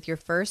packs with your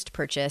first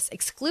purchase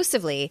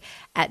exclusively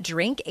at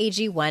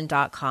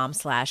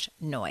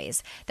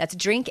drinkag1.com/noise. That's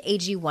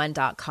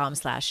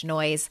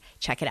drinkag1.com/noise.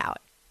 Check it out.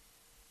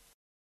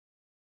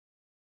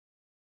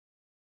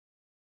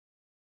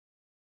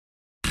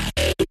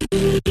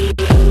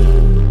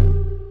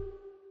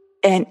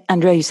 And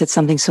Andrea, you said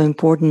something so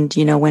important,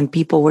 when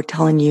people were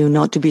telling you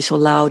not to be so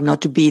loud,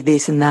 not to be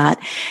this and that,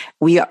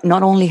 we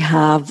not only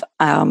have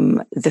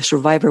the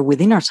survivor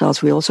within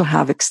ourselves, we also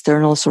have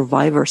external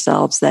survivor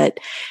selves that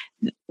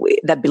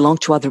belong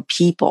to other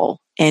people,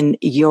 and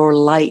your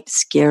light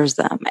scares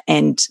them,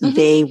 and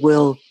they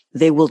will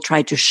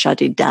try to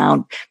shut it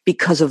down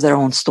because of their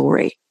own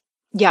story.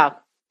 Yeah.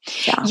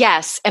 Yeah.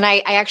 Yes. And I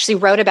actually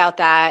wrote about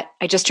that.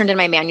 I just turned in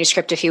my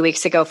manuscript a few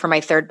weeks ago for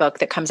my 3rd book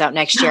that comes out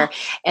next year.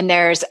 And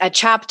there's a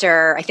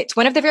chapter, I think it's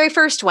one of the very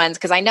first ones,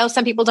 because I know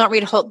some people don't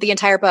read the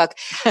entire book,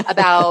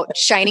 about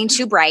shining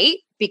too bright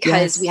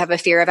because we have a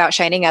fear of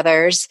outshining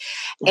others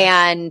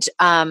and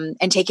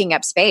taking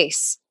up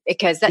space.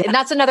 Because and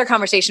that's another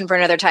conversation for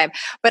another time.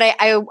 But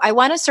I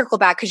want to circle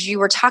back because you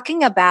were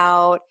talking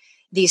about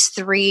these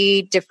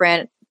 3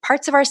 different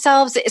parts of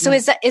ourselves. So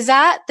is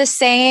that the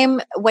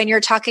same when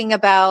you're talking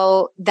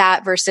about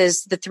that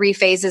versus the 3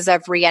 phases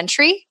of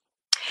reentry?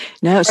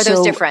 No, are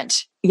those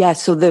different? Yeah.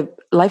 So the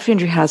life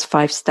reentry has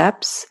 5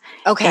 steps.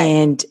 Okay.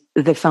 And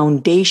the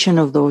foundation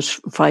of those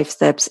 5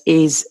 steps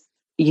is,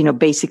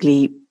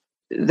 basically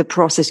the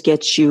process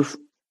gets you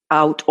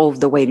out of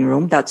the waiting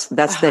room. That's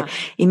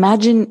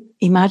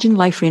imagine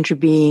life reentry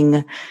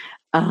being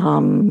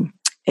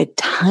a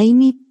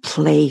tiny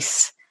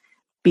place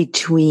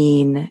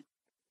between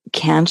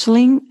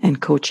counseling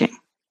and coaching.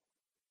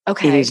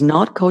 Okay. It is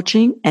not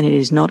coaching and it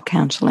is not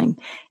counseling.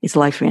 It's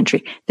life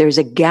reentry. There's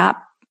a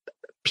gap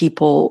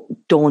people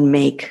don't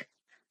make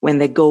when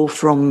they go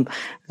from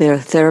their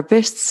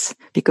therapists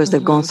because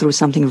they've gone through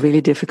something really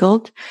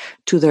difficult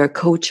to their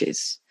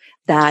coaches.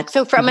 I'm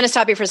going to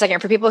stop you for a second.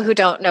 For people who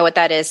don't know what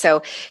that is.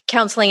 So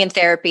counseling and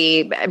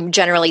therapy,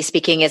 generally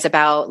speaking, is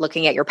about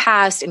looking at your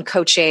past, and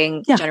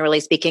coaching,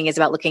 generally speaking, is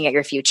about looking at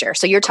your future.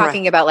 So you're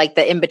talking about like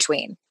the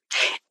in-between.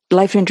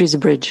 Life reentry is a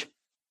bridge.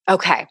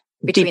 Okay.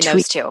 Between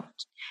those 2.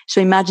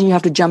 So imagine you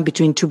have to jump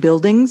between 2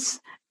 buildings,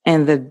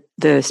 and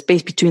the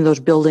space between those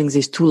buildings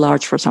is too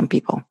large for some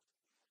people.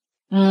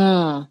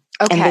 Okay.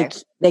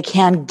 And they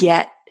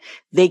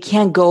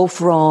can't go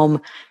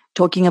from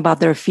talking about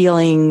their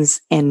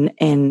feelings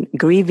and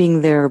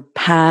grieving their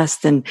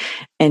past and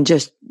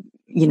just,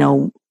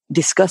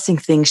 discussing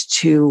things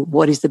to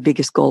what is the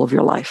biggest goal of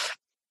your life.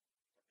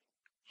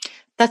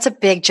 That's a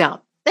big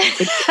jump.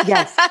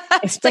 Yes.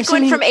 It's like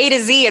going from A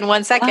to Z in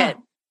 1 second.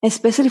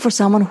 Especially for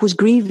someone who's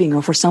grieving,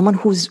 or for someone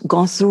who's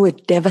gone through a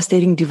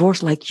devastating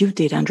divorce like you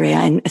did, Andrea,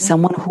 and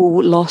someone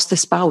who lost a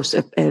spouse,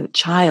 a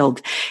child,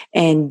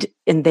 and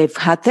they've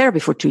had therapy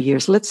for 2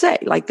 years, let's say,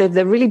 like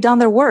they've really done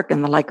their work,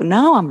 and they're like,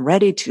 now I'm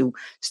ready to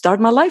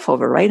start my life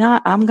over, right? Now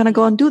I'm going to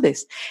go and do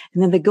this.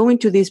 And then they go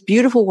into this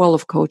beautiful world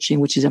of coaching,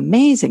 which is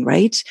amazing,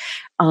 right?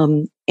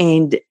 So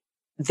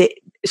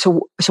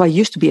I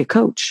used to be a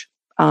coach.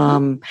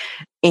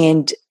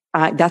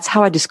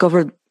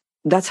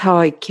 That's how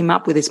I came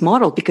up with this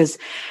model, because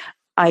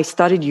I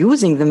started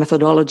using the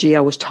methodology I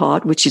was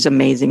taught, which is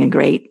amazing and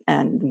great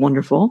and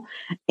wonderful.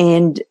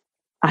 And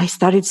I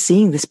started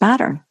seeing this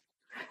pattern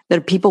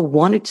that people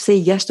wanted to say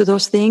yes to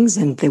those things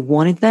and they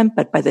wanted them.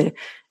 But by the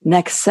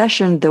next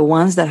session, the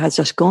ones that had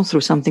just gone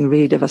through something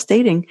really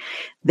devastating,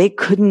 they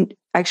couldn't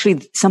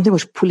actually, something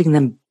was pulling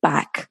them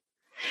back.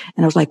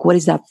 And I was like, what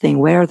is that thing?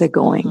 Where are they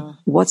going?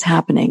 What's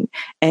happening?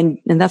 And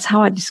that's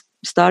how I just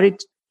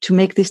started to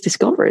make these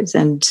discoveries.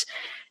 And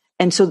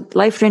so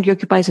life reentry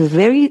occupies a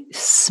very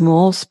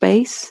small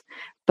space,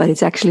 but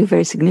it's actually a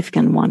very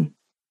significant one.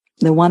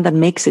 The one that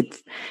makes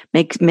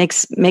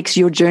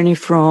your journey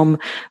from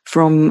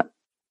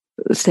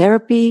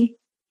therapy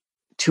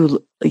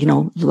to,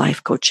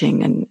 life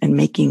coaching and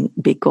making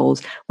big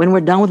goals. When we're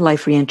done with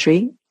life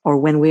reentry, or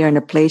when we are in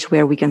a place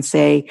where we can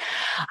say,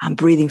 I'm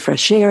breathing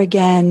fresh air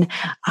again,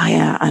 I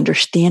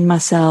understand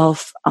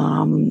myself,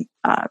 I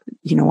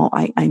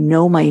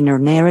know my inner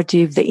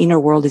narrative. The inner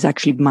world is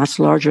actually much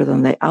larger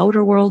than the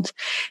outer world.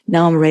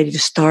 Now I'm ready to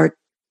start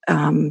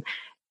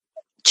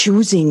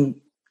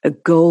choosing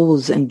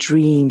goals and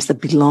dreams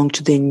that belong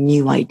to the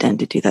new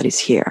identity that is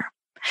here.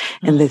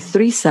 And the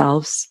 3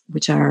 selves,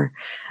 which are,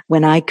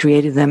 when I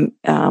created them,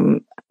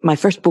 my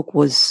first book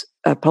was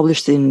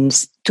published in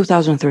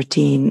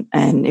 2013,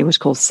 and it was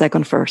called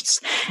Second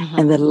Firsts.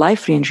 And the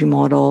life reentry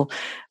model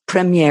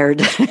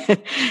premiered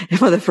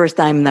for the first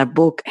time in that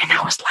book. And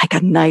I was like,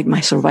 at night, my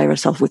survivor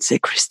self would say,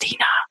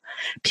 Christina,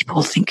 people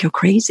will think you're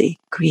crazy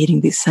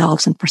creating these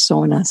selves and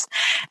personas.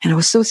 And I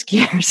was so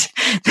scared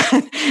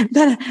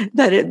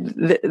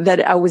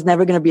that I was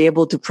never going to be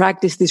able to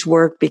practice this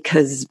work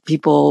because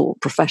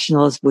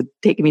professionals would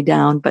take me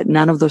down, but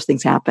none of those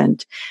things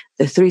happened.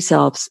 The three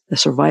selves, the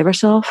survivor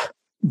self,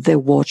 the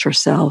watcher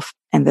self,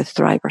 and the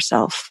thriver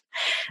self.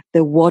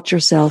 The watcher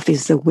self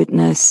is the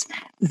witness,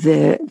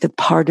 the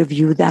part of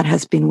you that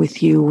has been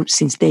with you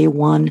since day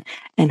one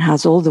and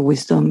has all the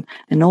wisdom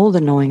and all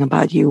the knowing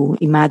about you.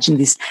 Imagine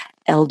this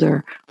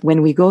elder.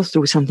 When we go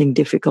through something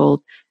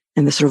difficult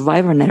and the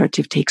survivor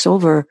narrative takes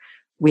over,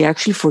 we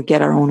actually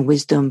forget our own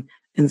wisdom.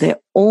 And the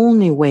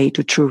only way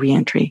to true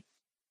reentry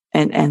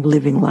and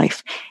living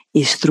life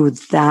is through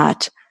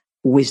that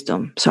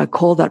wisdom. So I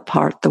call that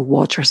part the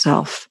watcher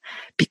self,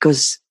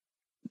 because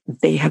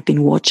they have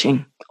been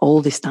watching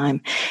all this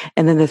time.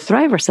 And then the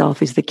thriver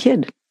self is the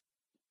kid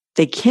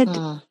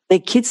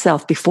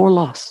self before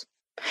loss.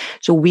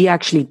 So we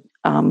actually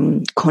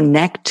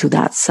connect to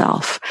that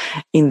self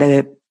in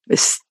the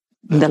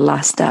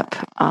last step,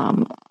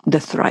 the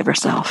thriver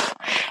self,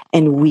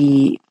 and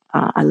we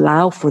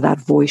allow for that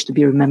voice to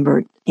be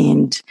remembered,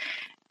 and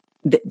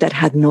that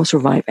had no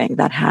surviving,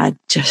 that had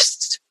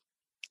just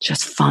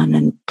fun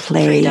and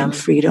play and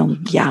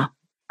freedom. Yeah.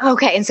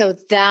 Okay. And so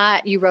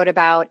that you wrote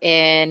about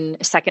in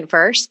Second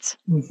Firsts.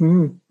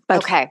 Mm-hmm.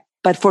 Okay.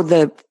 But for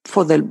the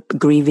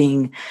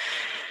grieving,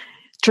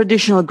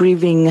 traditional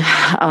grieving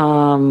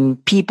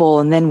people,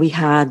 and then we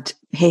had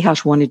Hay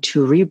House wanted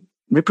to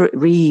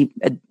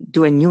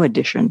do a new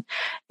edition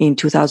in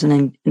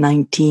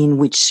 2019,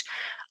 which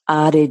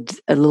added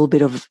a little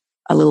bit of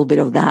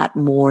that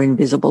more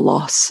invisible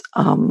loss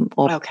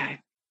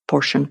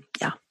portion.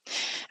 Yeah.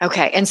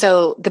 Okay. And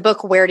so the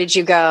book, Where Did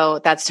You Go?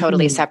 That's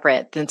totally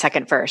separate than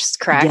Second First,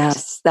 correct?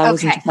 Yes. That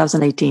was in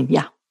 2018.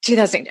 Yeah.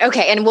 2000.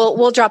 Okay. And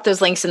we'll drop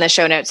those links in the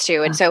show notes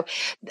too. And so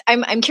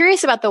I'm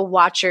curious about the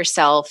watcher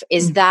self.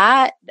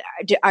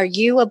 Are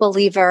you a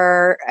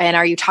believer, and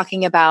are you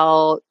talking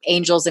about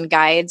angels and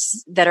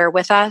guides that are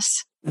with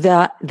us?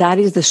 That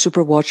is the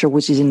super watcher,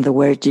 which is in the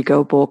Where Did You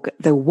Go book.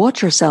 The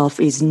watcher self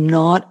is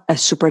not a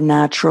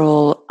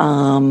supernatural,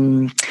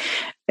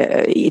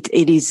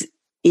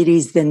 it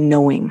is the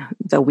knowing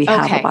that we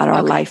have about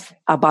our life,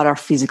 about our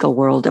physical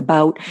world,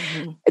 about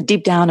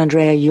deep down,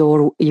 Andrea,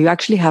 you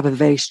actually have a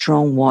very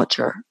strong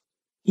watcher.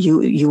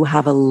 You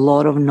have a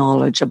lot of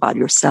knowledge about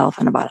yourself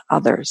and about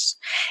others.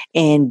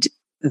 And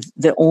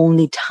the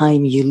only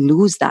time you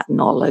lose that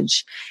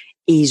knowledge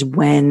is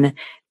when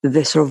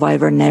the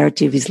survivor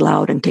narrative is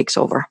loud and takes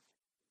over.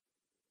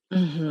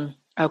 Mm-hmm.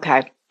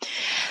 Okay.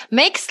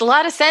 Makes a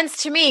lot of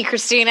sense to me,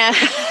 Christina.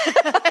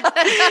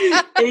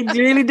 It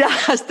really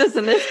does,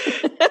 doesn't it?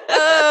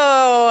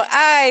 Oh,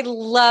 I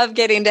love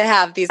getting to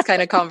have these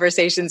kind of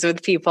conversations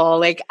with people.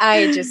 Like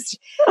I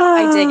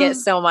dig it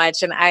so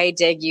much, and I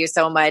dig you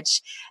so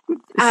much.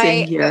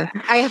 Same here.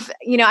 I have,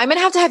 I'm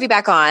going to have you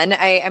back on.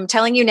 I'm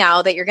telling you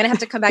now that you're going to have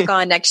to come back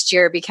on next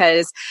year,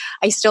 because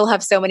I still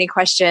have so many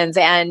questions.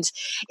 And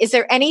is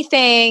there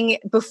anything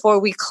before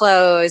we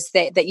close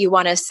that you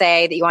want to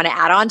say, that you want to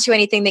add on to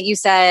anything that you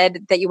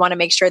said, that you want to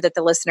make sure that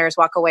the listeners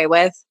walk away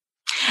with?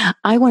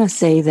 I want to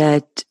say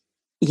that,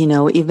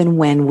 even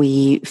when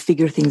we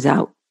figure things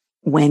out,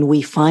 when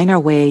we find our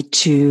way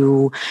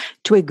to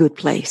a good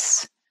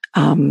place,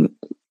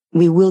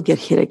 we will get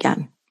hit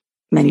again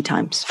many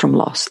times from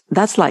loss.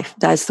 That's life.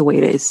 That's the way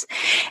it is.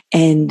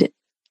 And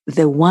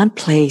the one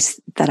place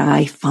that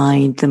I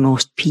find the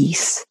most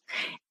peace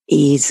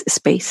is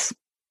space.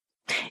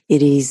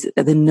 It is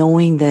the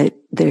knowing that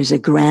there's a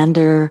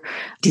grander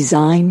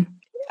design.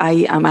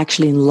 I am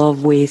actually in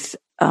love with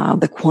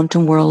the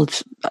quantum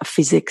world,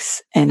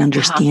 physics, and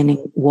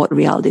understanding what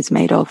reality is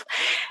made of.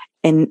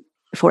 And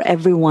for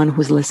everyone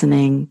who's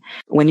listening,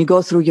 when you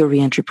go through your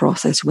reentry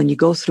process, when you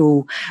go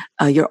through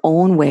your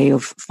own way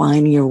of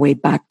finding your way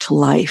back to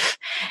life,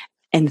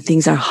 and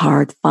things are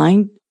hard,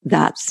 find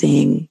that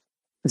thing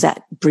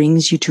that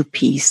brings you to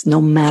peace, no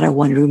matter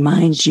what. It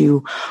reminds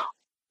you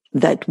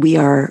that we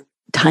are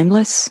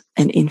timeless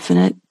and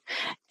infinite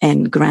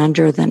and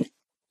grander than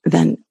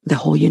the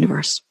whole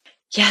universe.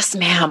 Yes,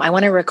 ma'am. I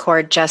want to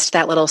record just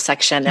that little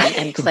section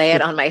and play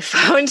it on my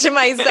phone to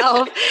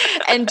myself.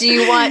 And do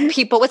you want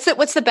people, what's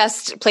the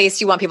best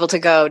place you want people to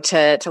go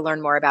to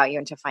learn more about you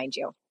and to find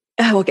you?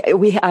 Okay.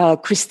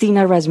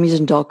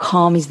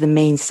 ChristinaRasmussen.com is the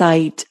main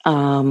site.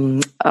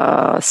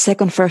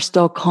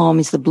 Secondfirst.com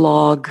is the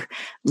blog.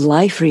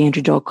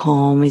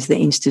 LifeReentry.com is the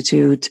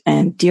institute,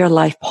 and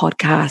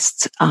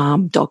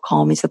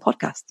DearLifePodcasts.com is the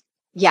podcast.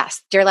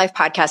 Yes, Dear Life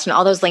Podcast, and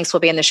all those links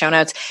will be in the show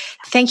notes.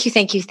 Thank you,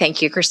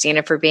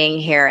 Christina, for being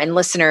here. And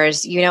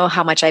listeners, you know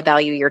how much I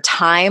value your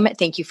time.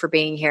 Thank you for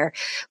being here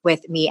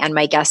with me and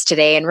my guest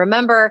today. And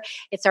remember,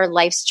 it's our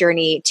life's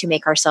journey to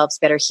make ourselves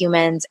better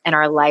humans, and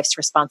our life's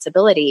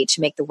responsibility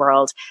to make the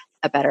world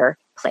a better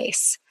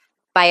place.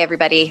 Bye,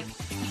 everybody.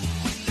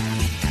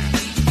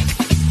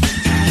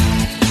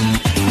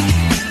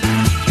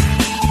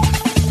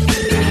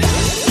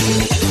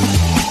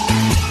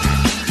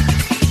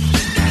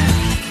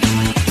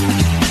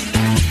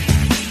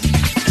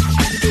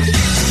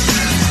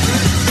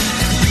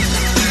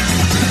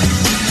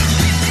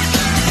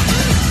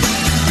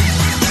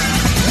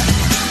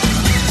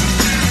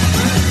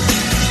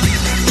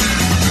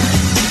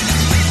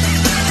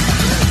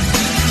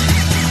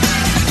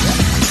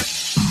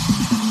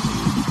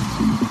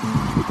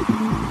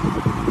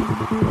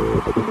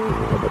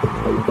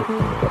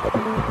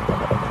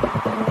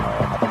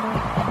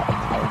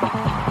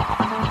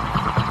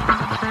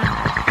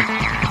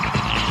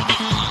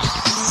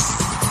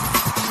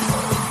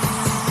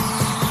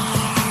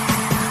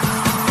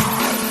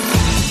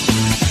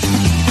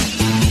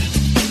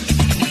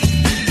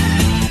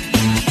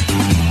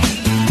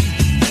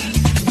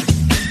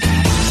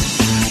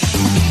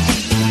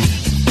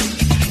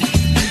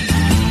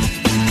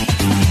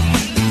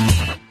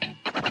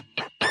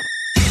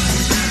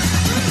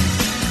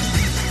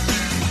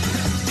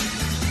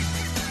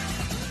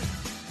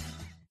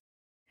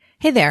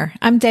 Hey there,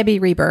 I'm Debbie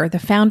Reber, the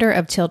founder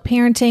of Tilt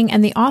Parenting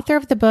and the author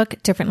of the book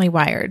Differently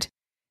Wired.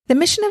 The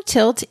mission of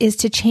Tilt is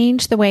to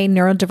change the way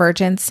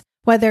neurodivergence,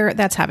 whether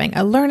that's having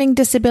a learning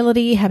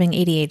disability, having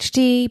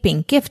ADHD,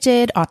 being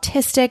gifted,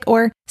 autistic,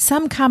 or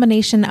some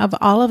combination of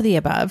all of the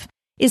above,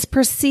 is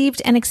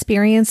perceived and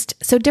experienced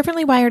so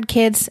differently wired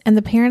kids and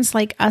the parents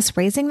like us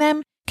raising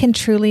them can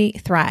truly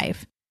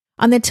thrive.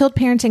 On the Tilt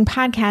Parenting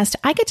podcast,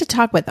 I get to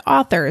talk with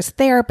authors,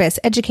 therapists,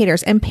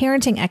 educators, and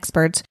parenting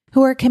experts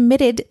who are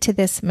committed to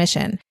this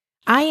mission.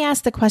 I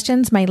ask the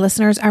questions my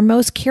listeners are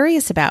most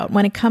curious about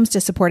when it comes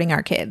to supporting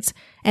our kids.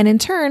 And in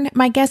turn,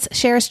 my guests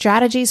share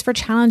strategies for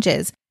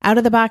challenges,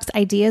 out-of-the-box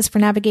ideas for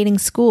navigating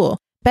school,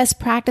 best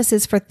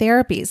practices for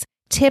therapies,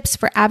 tips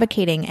for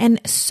advocating, and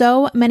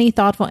so many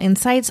thoughtful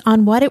insights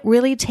on what it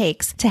really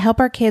takes to help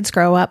our kids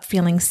grow up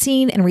feeling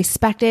seen and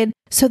respected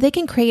so they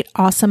can create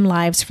awesome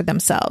lives for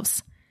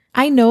themselves.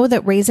 I know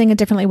that raising a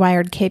differently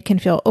wired kid can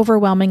feel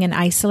overwhelming and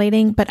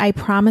isolating, but I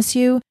promise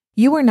you,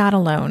 you are not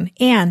alone,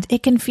 and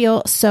it can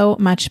feel so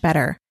much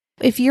better.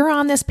 If you're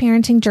on this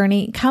parenting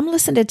journey, come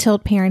listen to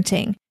Tilt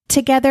Parenting.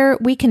 Together,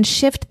 we can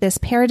shift this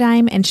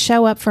paradigm and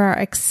show up for our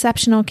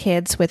exceptional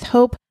kids with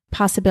hope,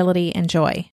 possibility, and joy.